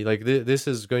 hey, like this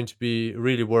is going to be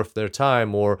really worth their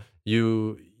time, or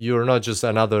you're not just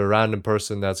another random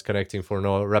person that's connecting for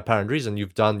no apparent reason.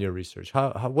 You've done your research.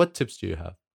 How what tips do you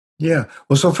have? Yeah.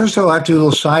 Well, so first of all, I have to do a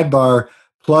little sidebar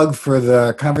plug for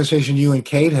the conversation you and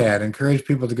Kate had. Encourage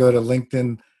people to go to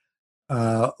LinkedIn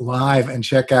Live and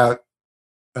check out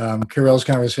Kirill's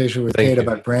conversation with Thank Kate you.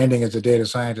 about branding as a data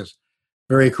scientist.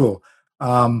 Very cool.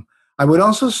 I would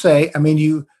also say, I mean,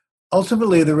 you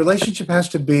ultimately the relationship has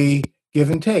to be give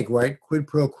and take, right? Quid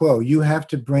pro quo. You have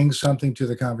to bring something to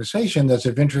the conversation that's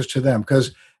of interest to them.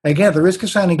 Because again, at the risk of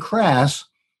sounding crass,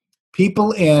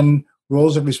 people in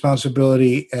roles of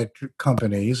responsibility at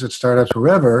companies, at startups,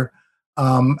 wherever,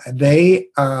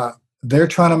 they're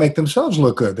trying to make themselves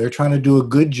look good. They're trying to do a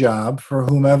good job for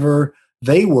whomever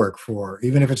they work for,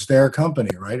 even if it's their company,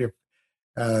 right? In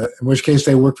which case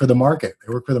they work for the market.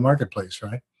 They work for the marketplace,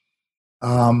 right?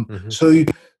 Hmm.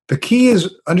 The key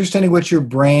is understanding what your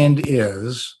brand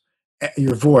is,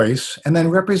 your voice, and then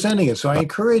representing it. So I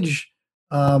encourage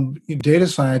data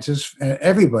scientists and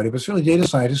everybody, but certainly data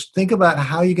scientists, think about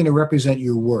how you're going to represent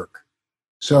your work.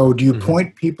 So do you Hmm.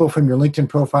 point people from your LinkedIn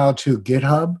profile to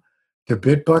GitHub, to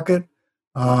Bitbucket,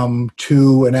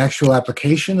 to an actual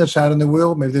application that's out in the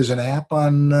world? Maybe there's an app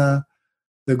on the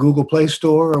Google Play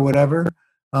Store or whatever.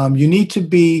 You need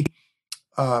to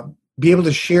uh, be able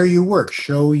to share your work,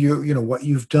 show what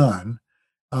you've done.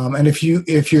 And if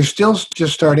you're still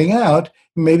just starting out,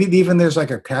 maybe even there's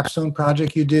like a capstone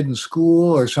project you did in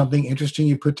school or something interesting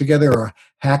you put together or a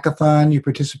hackathon you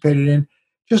participated in,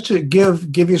 just to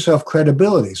give yourself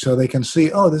credibility so they can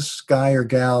see, oh, this guy or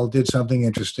gal did something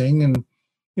interesting, and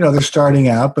they're starting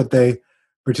out, but they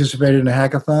participated in a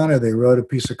hackathon or they wrote a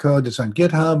piece of code that's on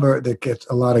GitHub or that gets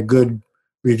a lot of good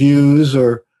reviews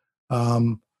or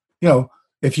um, you know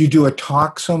if you do a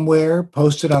talk somewhere,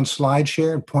 post it on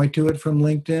SlideShare and point to it from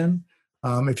LinkedIn.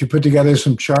 If you put together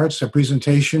some charts, a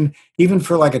presentation, even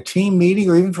for like a team meeting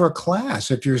or even for a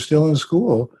class, if you're still in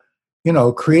school,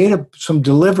 create some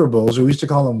deliverables. We used to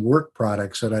call them work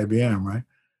products at IBM, right?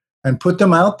 And put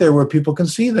them out there where people can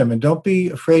see them, and don't be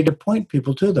afraid to point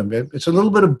people to them. It's a little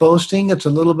bit of boasting, it's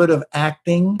a little bit of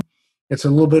acting, it's a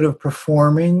little bit of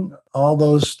performing, all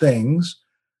those things.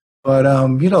 But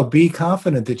be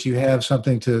confident that you have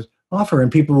something to offer,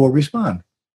 and people will respond.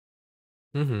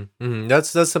 Hmm. Hmm. That's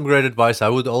some great advice. I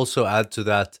would also add to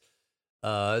that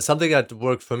something that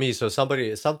worked for me. So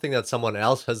something that someone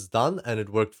else has done and it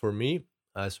worked for me.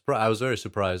 I was very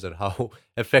surprised at how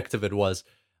effective it was.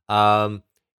 Um,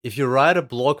 if you write a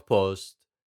blog post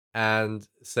and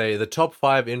say the top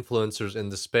 5 influencers in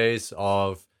the space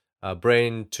of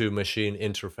brain to machine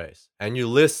interface, and you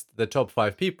list the top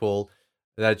 5 people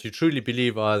that you truly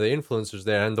believe are the influencers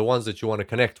there and the ones that you want to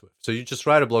connect with. So you just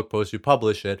write a blog post, you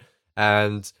publish it,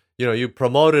 and you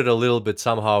promote it a little bit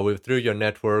somehow through your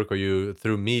network or you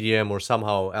through Medium or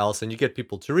somehow else, and you get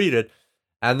people to read it,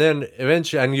 and then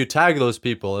eventually, and you tag those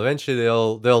people. Eventually,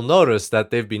 they'll notice that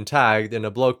they've been tagged in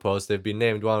a blog post. They've been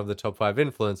named one of the top 5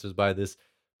 influencers by this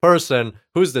person.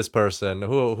 Who's this person?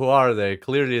 Who are they?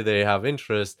 Clearly, they have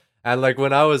interest. And like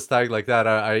when I was tagged like that,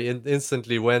 I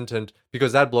instantly went, and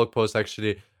because that blog post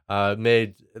actually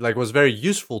made like was very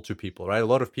useful to people, right? A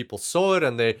lot of people saw it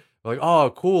and they were like,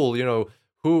 oh, cool.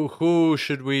 Who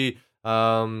should we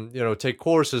take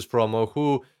courses from, or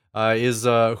who are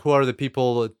the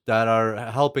people that are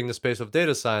helping the space of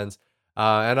data science.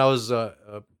 And I was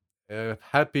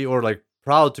happy or like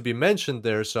proud to be mentioned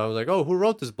there. So I was like, oh, who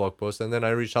wrote this blog post? And then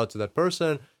I reached out to that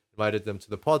person, invited them to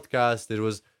the podcast. It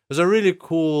was a really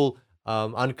cool,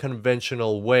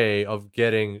 unconventional way of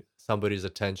getting somebody's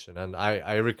attention, and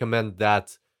I recommend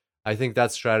that. I think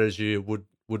that strategy would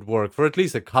work for at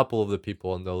least a couple of the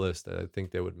people on the list. I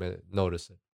think they would notice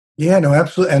it. Yeah, no,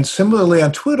 absolutely. And similarly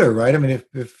on Twitter, right? I mean,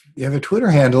 if you have a Twitter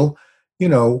handle,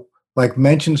 like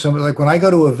mention something, like when I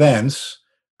go to events,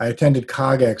 I attended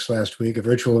CogX last week, a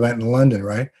virtual event in London,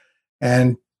 right?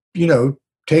 And, you know,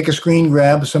 take a screen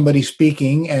grab of somebody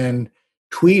speaking and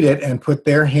tweet it and put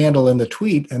their handle in the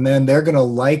tweet, and then they're going to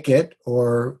like it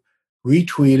or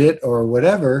retweet it or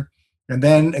whatever. And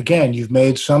then again, you've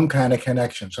made some kind of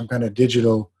connection, some kind of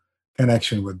digital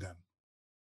connection with them.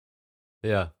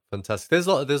 Yeah, fantastic.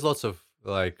 There's lots of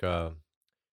like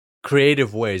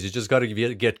creative ways. You just got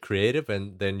to get creative,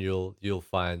 and then you'll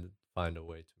find a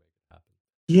way to make it happen.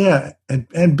 Yeah,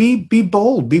 and be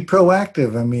bold, be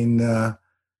proactive. I mean,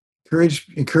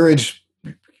 encourage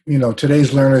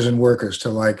today's learners and workers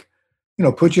to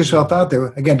put yourself Hmm. out there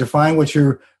again, define what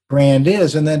your brand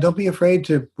is, and then don't be afraid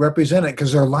to represent it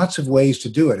because there are lots of ways to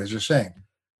do it. As you're saying,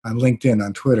 on LinkedIn,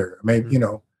 on Twitter, maybe Hmm.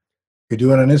 you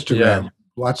do it on Yeah, Instagram.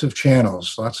 Lots of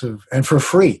channels, and for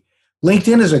free.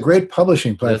 LinkedIn is a great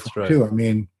publishing that's platform right. too. I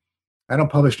mean, I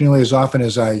don't publish nearly as often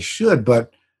as I should,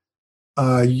 but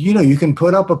you can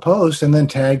put up a post and then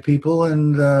tag people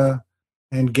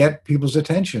and get people's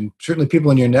attention. Certainly,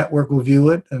 people in your network will view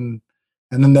it, and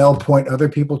then they'll point other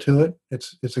people to it.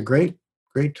 It's a great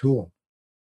tool.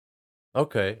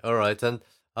 Okay, all right. And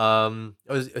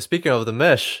speaking of the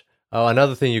mesh,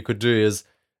 another thing you could do is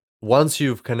once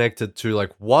you've connected to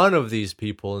like one of these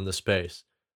people in the space,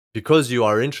 because you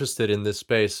are interested in this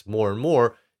space more and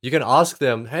more, you can ask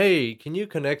them, "Hey, can you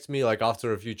connect me like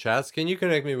after a few chats? Can you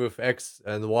connect me with X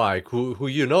and Y who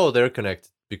you know they're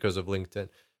connected because of LinkedIn?"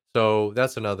 So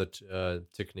that's another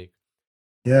technique.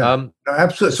 Yeah, no,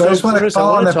 absolutely. So I So just want to Chris, I follow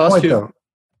on wanted to that ask point, you. though. I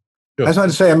Sure. just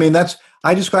want to say, I mean,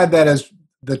 I describe that as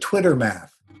the Twitter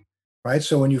math, right?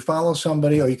 So when you follow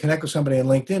somebody or you connect with somebody on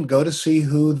LinkedIn, go to see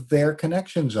who their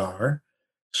connections are,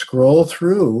 scroll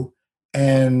through,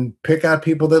 and pick out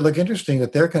people that look interesting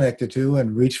that they're connected to,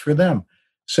 and reach for them.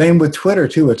 Same with Twitter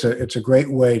too. It's a great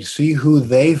way to see who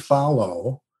they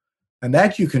follow, and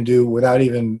that you can do without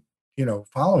even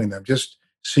following them. Just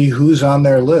see who's on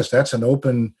their list. That's an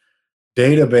open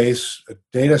database, a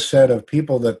data set of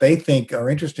people that they think are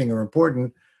interesting or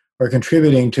important or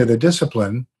contributing to the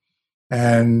discipline,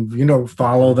 and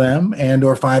follow them and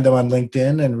or find them on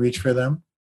LinkedIn and reach for them.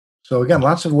 So again,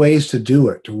 lots of ways to do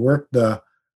it, to work the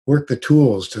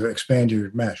tools to expand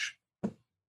your mesh.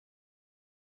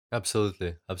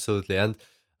 Absolutely, absolutely. And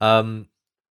um,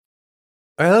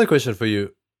 another question for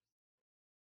you: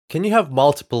 can you have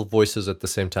multiple voices at the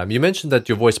same time? You mentioned that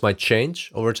your voice might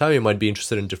change over time. You might be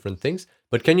interested in different things,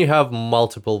 but can you have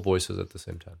multiple voices at the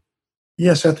same time?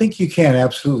 Yes, I think you can,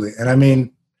 absolutely. And I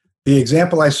mean, the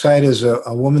example I cite is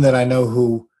a woman that I know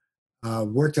who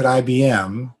worked at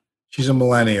IBM. She's a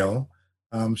millennial.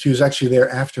 She was actually there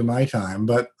after my time,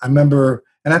 but I remember,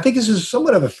 and I think this is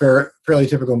somewhat of a fairly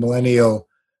typical millennial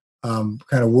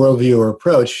kind of worldview or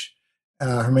approach.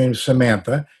 Her name is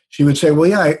Samantha. She would say, "Well,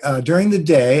 yeah, during the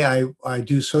day, I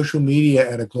do social media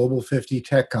at a Global 50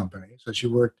 tech company." So she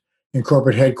worked in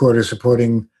corporate headquarters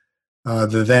supporting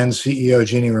the then CEO,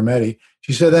 Jeannie Rometty.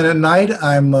 She said, "Then at night,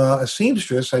 I'm a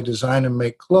seamstress. I design and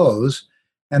make clothes.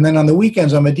 And then on the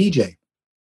weekends, I'm a DJ."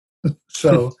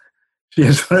 So she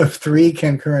has one of three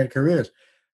concurrent careers.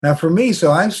 Now, for me,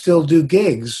 so I still do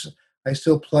gigs. I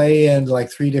still play in like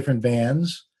three different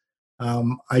bands.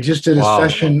 I just did a Wow.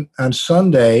 session on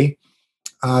Sunday.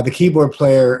 The keyboard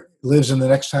player lives in the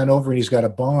next town over, and he's got a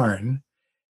barn.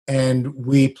 And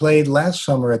we played last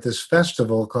summer at this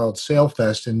festival called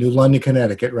Sailfest in New London,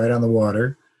 Connecticut, right on the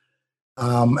water.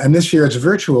 And this year it's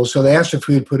virtual, so they asked if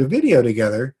we would put a video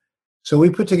together. So we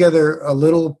put together a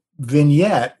little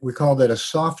vignette. We called it a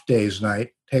Soft Days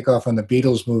Night, take off on the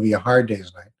Beatles movie A Hard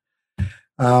Days Night.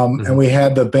 And Mhm. we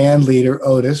had the band leader,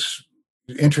 Otis,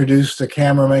 introduce the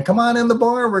cameraman, "Come on in the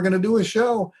bar, we're going to do a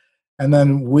show." And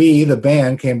then we, the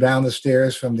band, came down the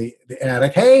stairs from the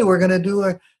attic. "Hey, we're going to do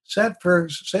a set for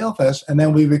Sailfest." And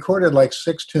then we recorded like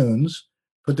 6 tunes,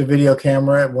 put the video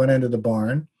camera at one end of the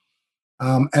barn,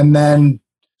 and then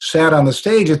sat on the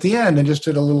stage at the end and just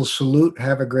did a little salute.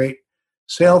 "Have a great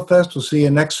Sailfest. We'll see you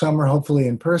next summer, hopefully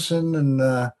in person,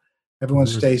 and everyone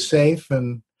Mhm. stay safe."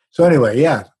 And so anyway,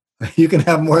 yeah, you can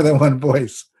have more than one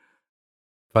voice.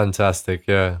 Fantastic.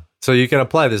 Yeah. So you can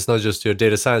apply this not just to your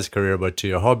data science career, but to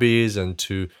your hobbies and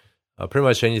to pretty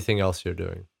much anything else you're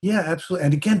doing. Yeah, absolutely.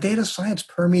 And again, data science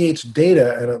permeates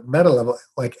data at a meta level,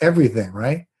 like everything,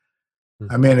 right?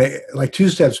 I Mhm. mean, like 2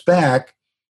 steps back,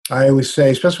 I always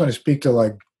say, especially when I speak to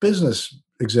like business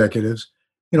executives,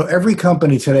 every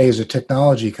company today is a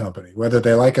technology company, whether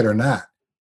they like it or not.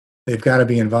 They've got to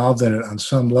be involved in it on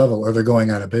some level or they're going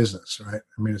out of business, right?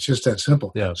 I mean, it's just that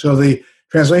simple. Yeah. So the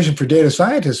translation for data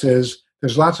scientists is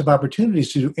there's lots of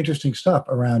opportunities to do interesting stuff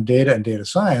around data and data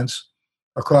science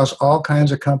across all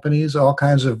kinds of companies, all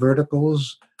kinds of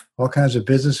verticals, all kinds of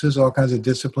businesses, all kinds of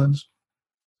disciplines.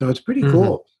 So it's pretty Mhm.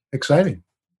 cool, exciting.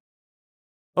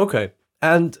 Okay.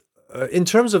 And in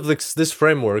terms of this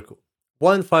framework,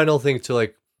 one final thing to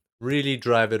like really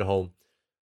drive it home.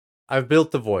 I've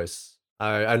built the voice.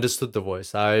 I understood the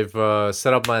voice. I've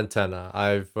set up my antenna.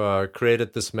 I've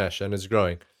created this mesh and it's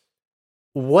growing.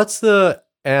 What's the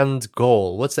end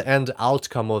goal? What's the end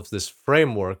outcome of this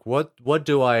framework? What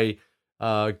do I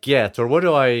get, or what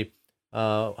do I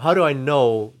how do I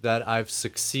know that I've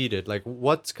succeeded? Like,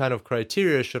 what kind of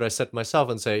criteria should I set myself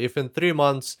and say, if in 3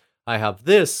 months I have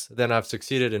this, then I've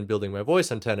succeeded in building my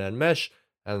voice antenna and mesh,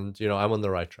 and I'm on the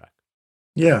right track.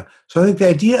 Yeah. So I think the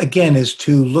idea again is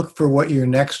to look for what your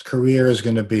next career is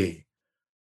going to be.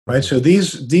 Right. Hmm. So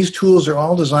these tools are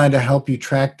all designed to help you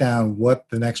track down what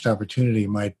the next opportunity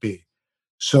might be.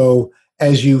 So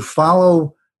as you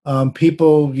follow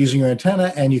people using your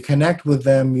antenna and you connect with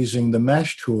them using the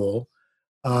mesh tool,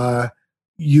 uh,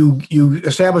 you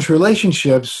establish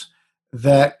relationships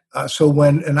that so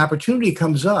when an opportunity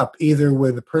comes up, either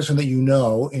with a person that you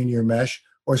know in your mesh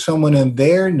or someone in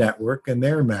their network and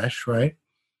their mesh, right?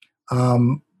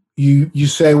 You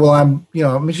say, well, I'm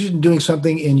interested in doing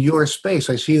something in your space.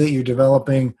 I see that you're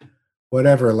developing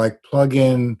whatever, like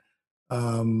plug-in,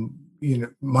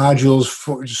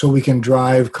 modules so we can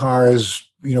drive cars,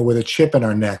 with a chip in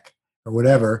our neck or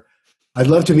whatever. I'd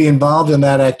love to be involved in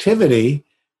that activity.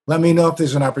 Let me know if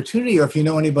there's an opportunity or if you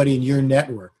know anybody in your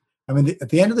network. I mean, at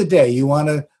the end of the day, you want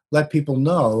to let people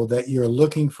know that you're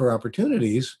looking for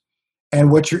opportunities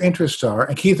and what your interests are,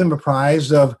 and keep them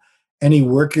apprised of any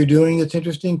work you're doing that's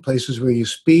interesting, places where you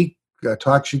speak,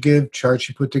 talks you give, charts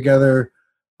you put together,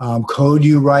 code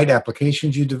you write,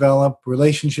 applications you develop,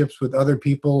 relationships with other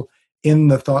people in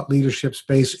the thought leadership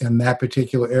space in that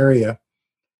particular area.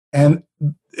 And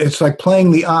it's like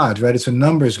playing the odds, right? It's a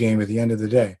numbers game at the end of the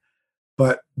day.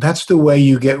 But that's the way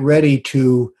you get ready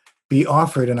to be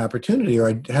offered an opportunity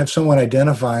or have someone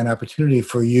identify an opportunity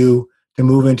for you to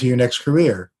move into your next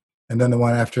career and then the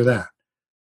one after that.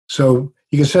 So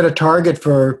you can set a target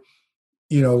for,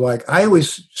 like I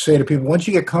always say to people, once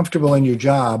you get comfortable in your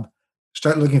job,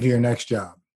 start looking for your next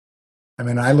job. I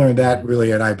mean, I learned that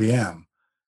really at IBM.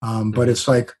 But it's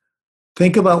like,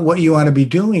 think about what you want to be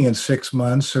doing in 6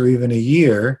 months or even a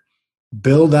year,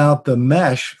 build out the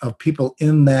mesh of people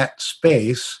in that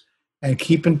space and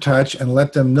keep in touch and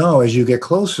let them know as you get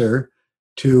closer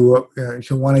to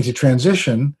wanting to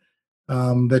transition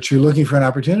that you're looking for an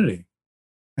opportunity.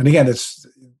 And again, it's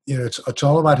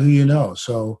all about who you know.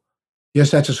 So you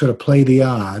just have to sort of play the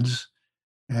odds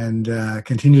and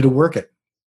continue to work it.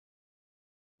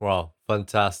 Wow,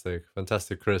 fantastic,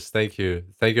 fantastic, Chris. Thank you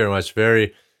very much.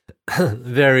 Very,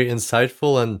 very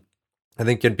insightful, and I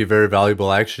think can be very valuable.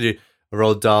 I actually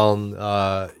wrote down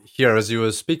here as you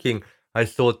were speaking. I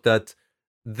thought that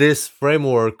this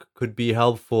framework could be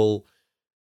helpful,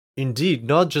 indeed,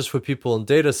 not just for people in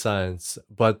data science,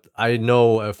 but I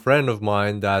know a friend of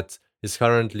mine that is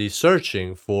currently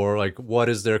searching for like what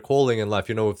is their calling in life.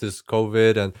 With this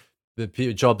COVID and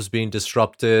the jobs being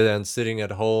disrupted and sitting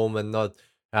at home and not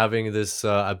having this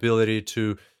ability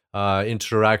to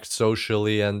interact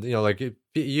socially, and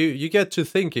you get to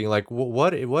thinking like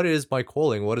what is my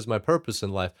calling, what is my purpose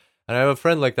in life. And I have a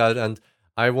friend like that, and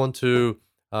I want to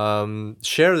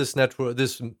share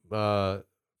this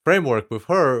framework with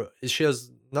her. She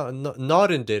has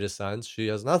not in data science, she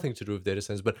has nothing to do with data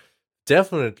science, but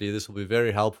definitely this will be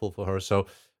very helpful for her. So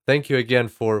thank you again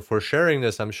for sharing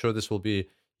this. I'm sure this will be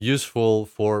useful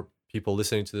for people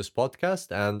listening to this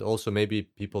podcast, and also maybe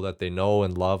people that they know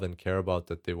and love and care about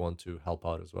that they want to help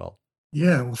out as well.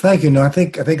 Yeah, well, thank you. No, I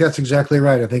think that's exactly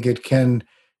right. I think it can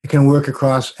work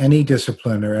across any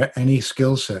discipline or any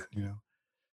skill set.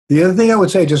 The other thing I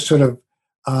would say, just sort of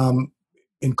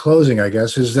in closing, I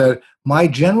guess, is that my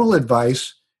general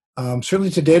advice, certainly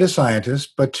to data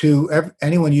scientists, but to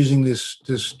anyone using this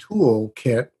tool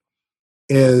kit,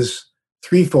 is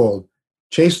threefold: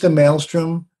 chase the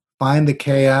maelstrom, find the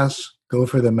chaos, go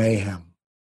for the mayhem.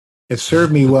 It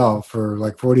served me well for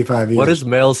like 45 years. What is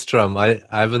maelstrom? I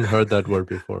haven't heard that word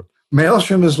before.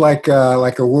 Maelstrom is like a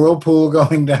whirlpool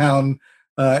going down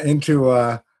into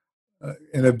an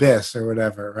abyss or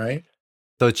whatever, right?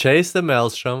 So chase the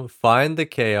maelstrom, find the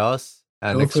chaos,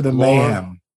 and go for the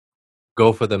mayhem.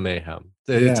 Go for the mayhem.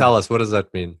 Yeah. Tell us, what does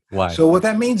that mean? Why? So what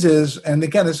that means is, and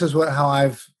again, this is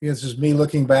this is me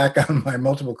looking back on my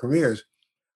multiple careers,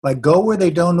 like go where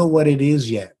they don't know what it is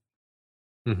yet.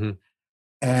 Mm-hmm.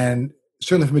 And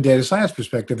certainly from a data science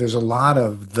perspective, there's a lot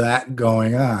of that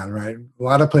going on, right? A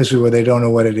lot of places where they don't know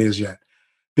what it is yet.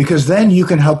 Because then you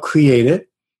can help create it,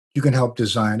 you can help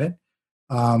design it,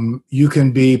 you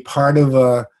can be part of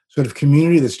a sort of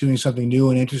community that's doing something new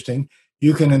and interesting.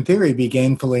 You can, in theory, be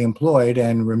gainfully employed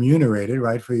and remunerated,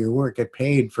 right, for your work, get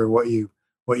paid for what you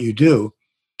do.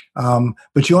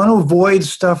 But you want to avoid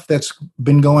stuff that's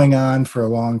been going on for a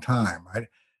long time, right?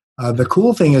 The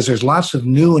cool thing is there's lots of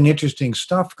new and interesting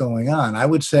stuff going on. I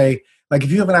would say, like, if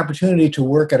you have an opportunity to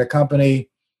work at a company,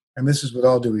 and this is with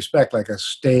all due respect, like a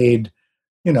staid,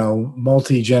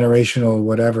 multi-generational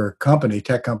whatever company,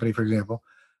 tech company, for example,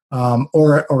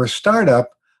 or a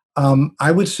startup,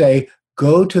 I would say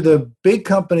go to the big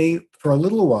company for a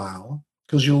little while,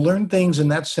 because you'll learn things in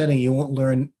that setting you won't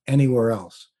learn anywhere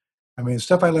else. I mean,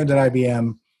 stuff I learned at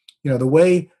IBM, the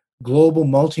way global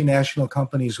multinational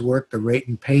companies work, the rate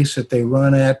and pace that they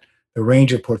run at, the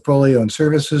range of portfolio and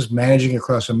services, managing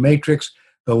across a matrix,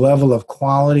 the level of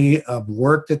quality of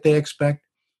work that they expect.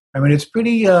 I mean, it's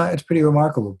pretty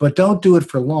remarkable. But don't do it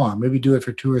for long. Maybe do it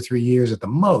for 2 or 3 years at the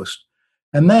most,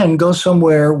 and then go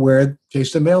somewhere where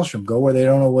chase the maelstrom. Go where they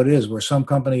don't know what it is, where some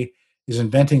company is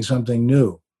inventing something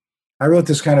new. I wrote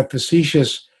this kind of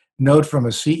facetious note from a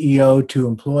CEO to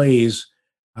employees,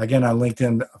 again on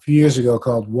LinkedIn a few years ago,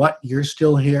 called "What? You're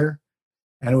still here?"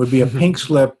 And it would be a pink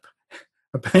slip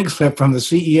from the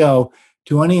CEO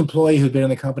to any employee who'd been in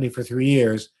the company for 3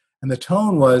 years. And the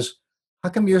tone was, how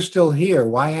come you're still here?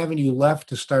 Why haven't you left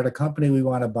to start a company we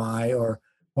want to buy? Or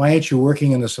why aren't you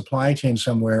working in the supply chain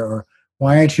somewhere? Or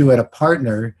why aren't you at a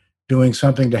partner doing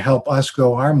something to help us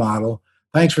grow our model?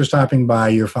 Thanks for stopping by.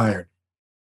 You're fired.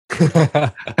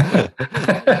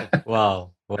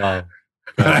 Wow.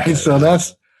 Right. So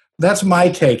that's my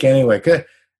take anyway.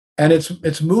 And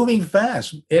it's moving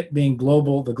fast, it being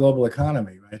global, the global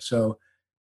economy, right? So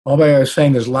all I was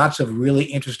saying, there's lots of really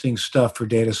interesting stuff for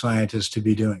data scientists to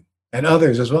be doing, and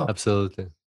others as well. Absolutely.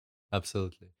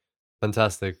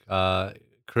 Fantastic.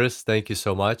 Chris, thank you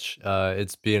so much.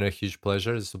 It's been a huge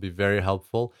pleasure. This will be very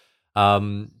helpful.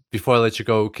 Before I let you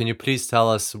go, can you please tell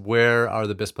us where are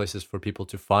the best places for people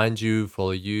to find you,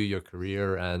 follow you, your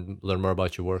career, and learn more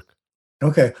about your work?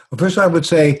 Okay. Well, first I would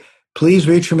say, please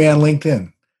reach me on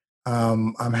LinkedIn.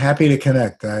 I'm happy to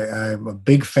connect. I'm a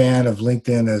big fan of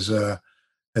LinkedIn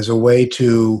as a way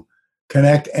to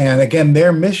connect. And again,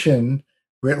 their mission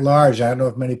writ large, I don't know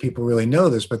if many people really know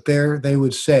this, but they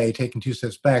would say, taking 2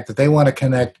 steps back, that they want to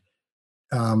connect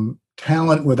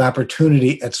talent with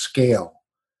opportunity at scale.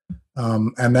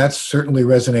 And that certainly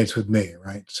resonates with me,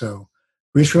 right? So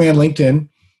reach me on LinkedIn.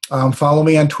 Follow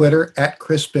me on Twitter at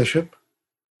Chris Bishop.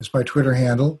 It's my Twitter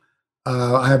handle.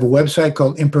 I have a website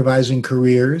called Improvising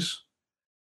Careers.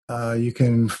 You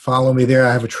can follow me there.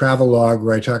 I have a travel log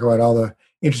where I talk about all the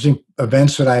interesting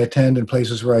events that I attend and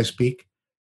places where I speak.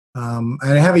 And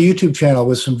I have a YouTube channel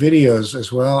with some videos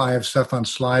as well. I have stuff on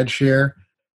SlideShare,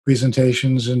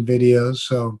 presentations and videos.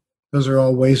 So those are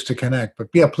all ways to connect. But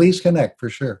yeah, please connect for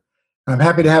sure. I'm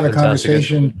happy to have a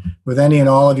conversation with any and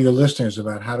all of your listeners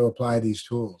about how to apply these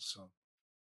tools. So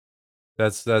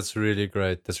that's really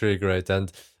great. That's really great.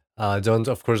 And don't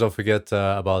forget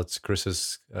about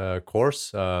Chris's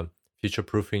course, Future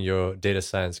Proofing Your Data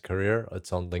Science Career.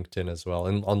 It's on LinkedIn as well,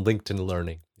 and on LinkedIn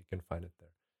Learning. You can find it there.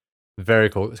 Very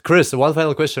cool. Chris, one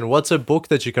final question. What's a book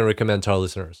that you can recommend to our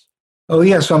listeners? Oh,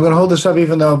 yeah. So I'm going to hold this up,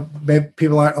 even though maybe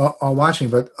people aren't all watching.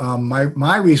 But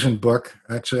my recent book,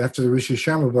 actually, after the Rishi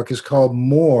Sharma book, is called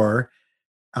More,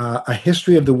 A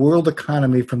History of the World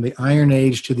Economy from the Iron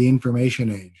Age to the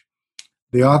Information Age.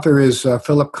 The author is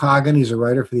Philip Coggan. He's a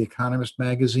writer for The Economist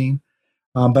magazine.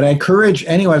 But I encourage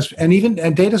anyone,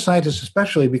 and data scientists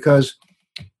especially, because,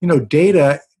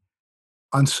 data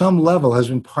on some level has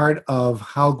been part of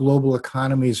how global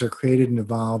economies are created and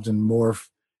evolved and morph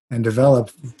and develop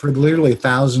for literally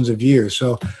thousands of years.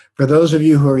 So for those of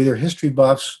you who are either history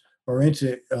buffs or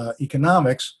into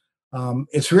economics,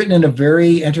 it's written in a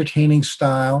very entertaining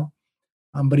style.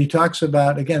 But he talks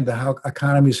about, again, how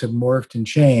economies have morphed and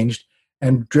changed,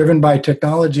 and driven by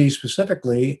technology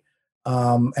specifically,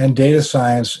 and data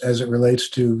science as it relates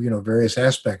to various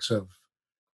aspects of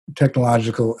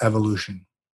technological evolution.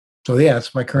 So yeah,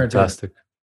 that's my current. Fantastic.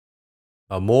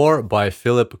 More by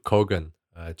Philip Coggan.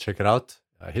 Check it out.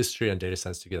 History and data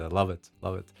science together. Love it.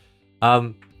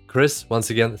 Chris,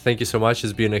 once again, thank you so much.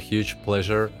 It's been a huge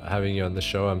pleasure having you on the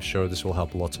show. I'm sure this will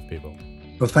help lots of people.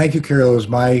 Well, thank you, Kirill. It was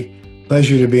my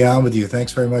pleasure to be on with you.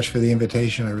 Thanks very much for the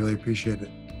invitation. I really appreciate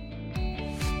it.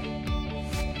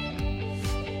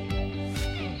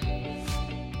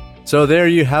 So there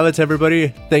you have it, everybody.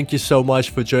 Thank you so much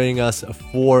for joining us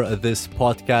for this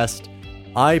podcast.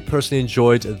 I personally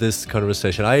enjoyed this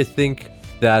conversation. I think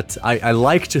that I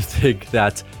like to think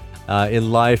that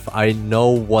in life, I know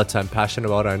what I'm passionate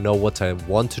about. I know what I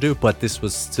want to do, but this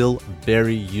was still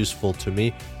very useful to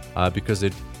me because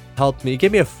it helped me, it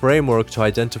gave me a framework to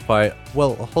identify,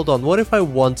 well, hold on, what if I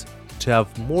want to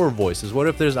have more voices? What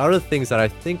if there's other things that I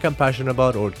think I'm passionate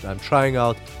about or I'm trying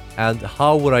out? And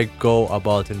how would I go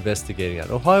about investigating that?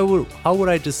 Or how would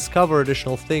I discover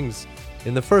additional things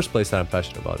in the first place that I'm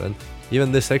passionate about? And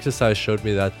even this exercise showed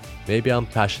me that maybe I'm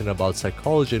passionate about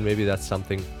psychology and maybe that's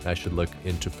something I should look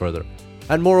into further.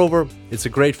 And moreover, it's a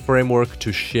great framework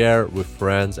to share with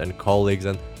friends and colleagues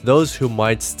and those who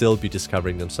might still be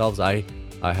discovering themselves. I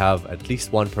have at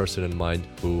least one person in mind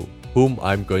whom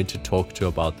I'm going to talk to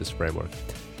about this framework.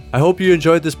 I hope you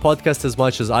enjoyed this podcast as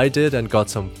much as I did and got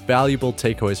some valuable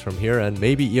takeaways from here and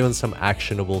maybe even some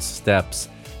actionable steps.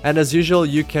 And as usual,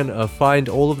 you can find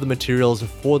all of the materials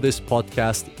for this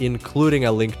podcast, including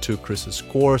a link to Chris's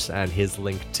course and his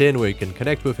LinkedIn where you can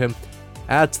connect with him.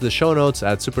 at the show notes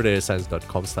at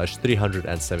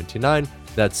superdatascience.com/379.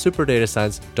 That's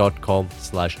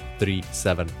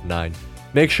superdatascience.com/379.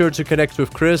 Make sure to connect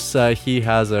with Chris. He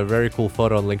has a very cool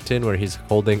photo on LinkedIn where he's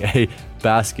holding a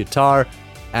bass guitar.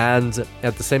 And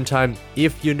at the same time,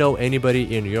 if you know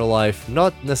anybody in your life,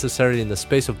 not necessarily in the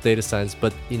space of data science,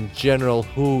 but in general,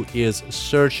 who is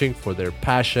searching for their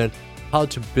passion, how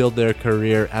to build their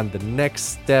career, and the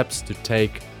next steps to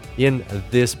take in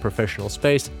this professional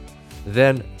space,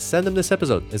 then send them this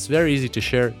episode. It's very easy to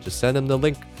share. Just send them the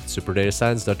link,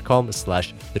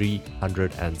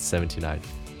 superdatascience.com/379.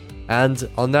 And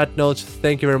on that note,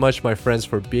 thank you very much, my friends,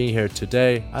 for being here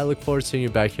today. I look forward to seeing you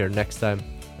back here next time.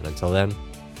 And until then,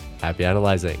 happy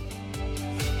analyzing.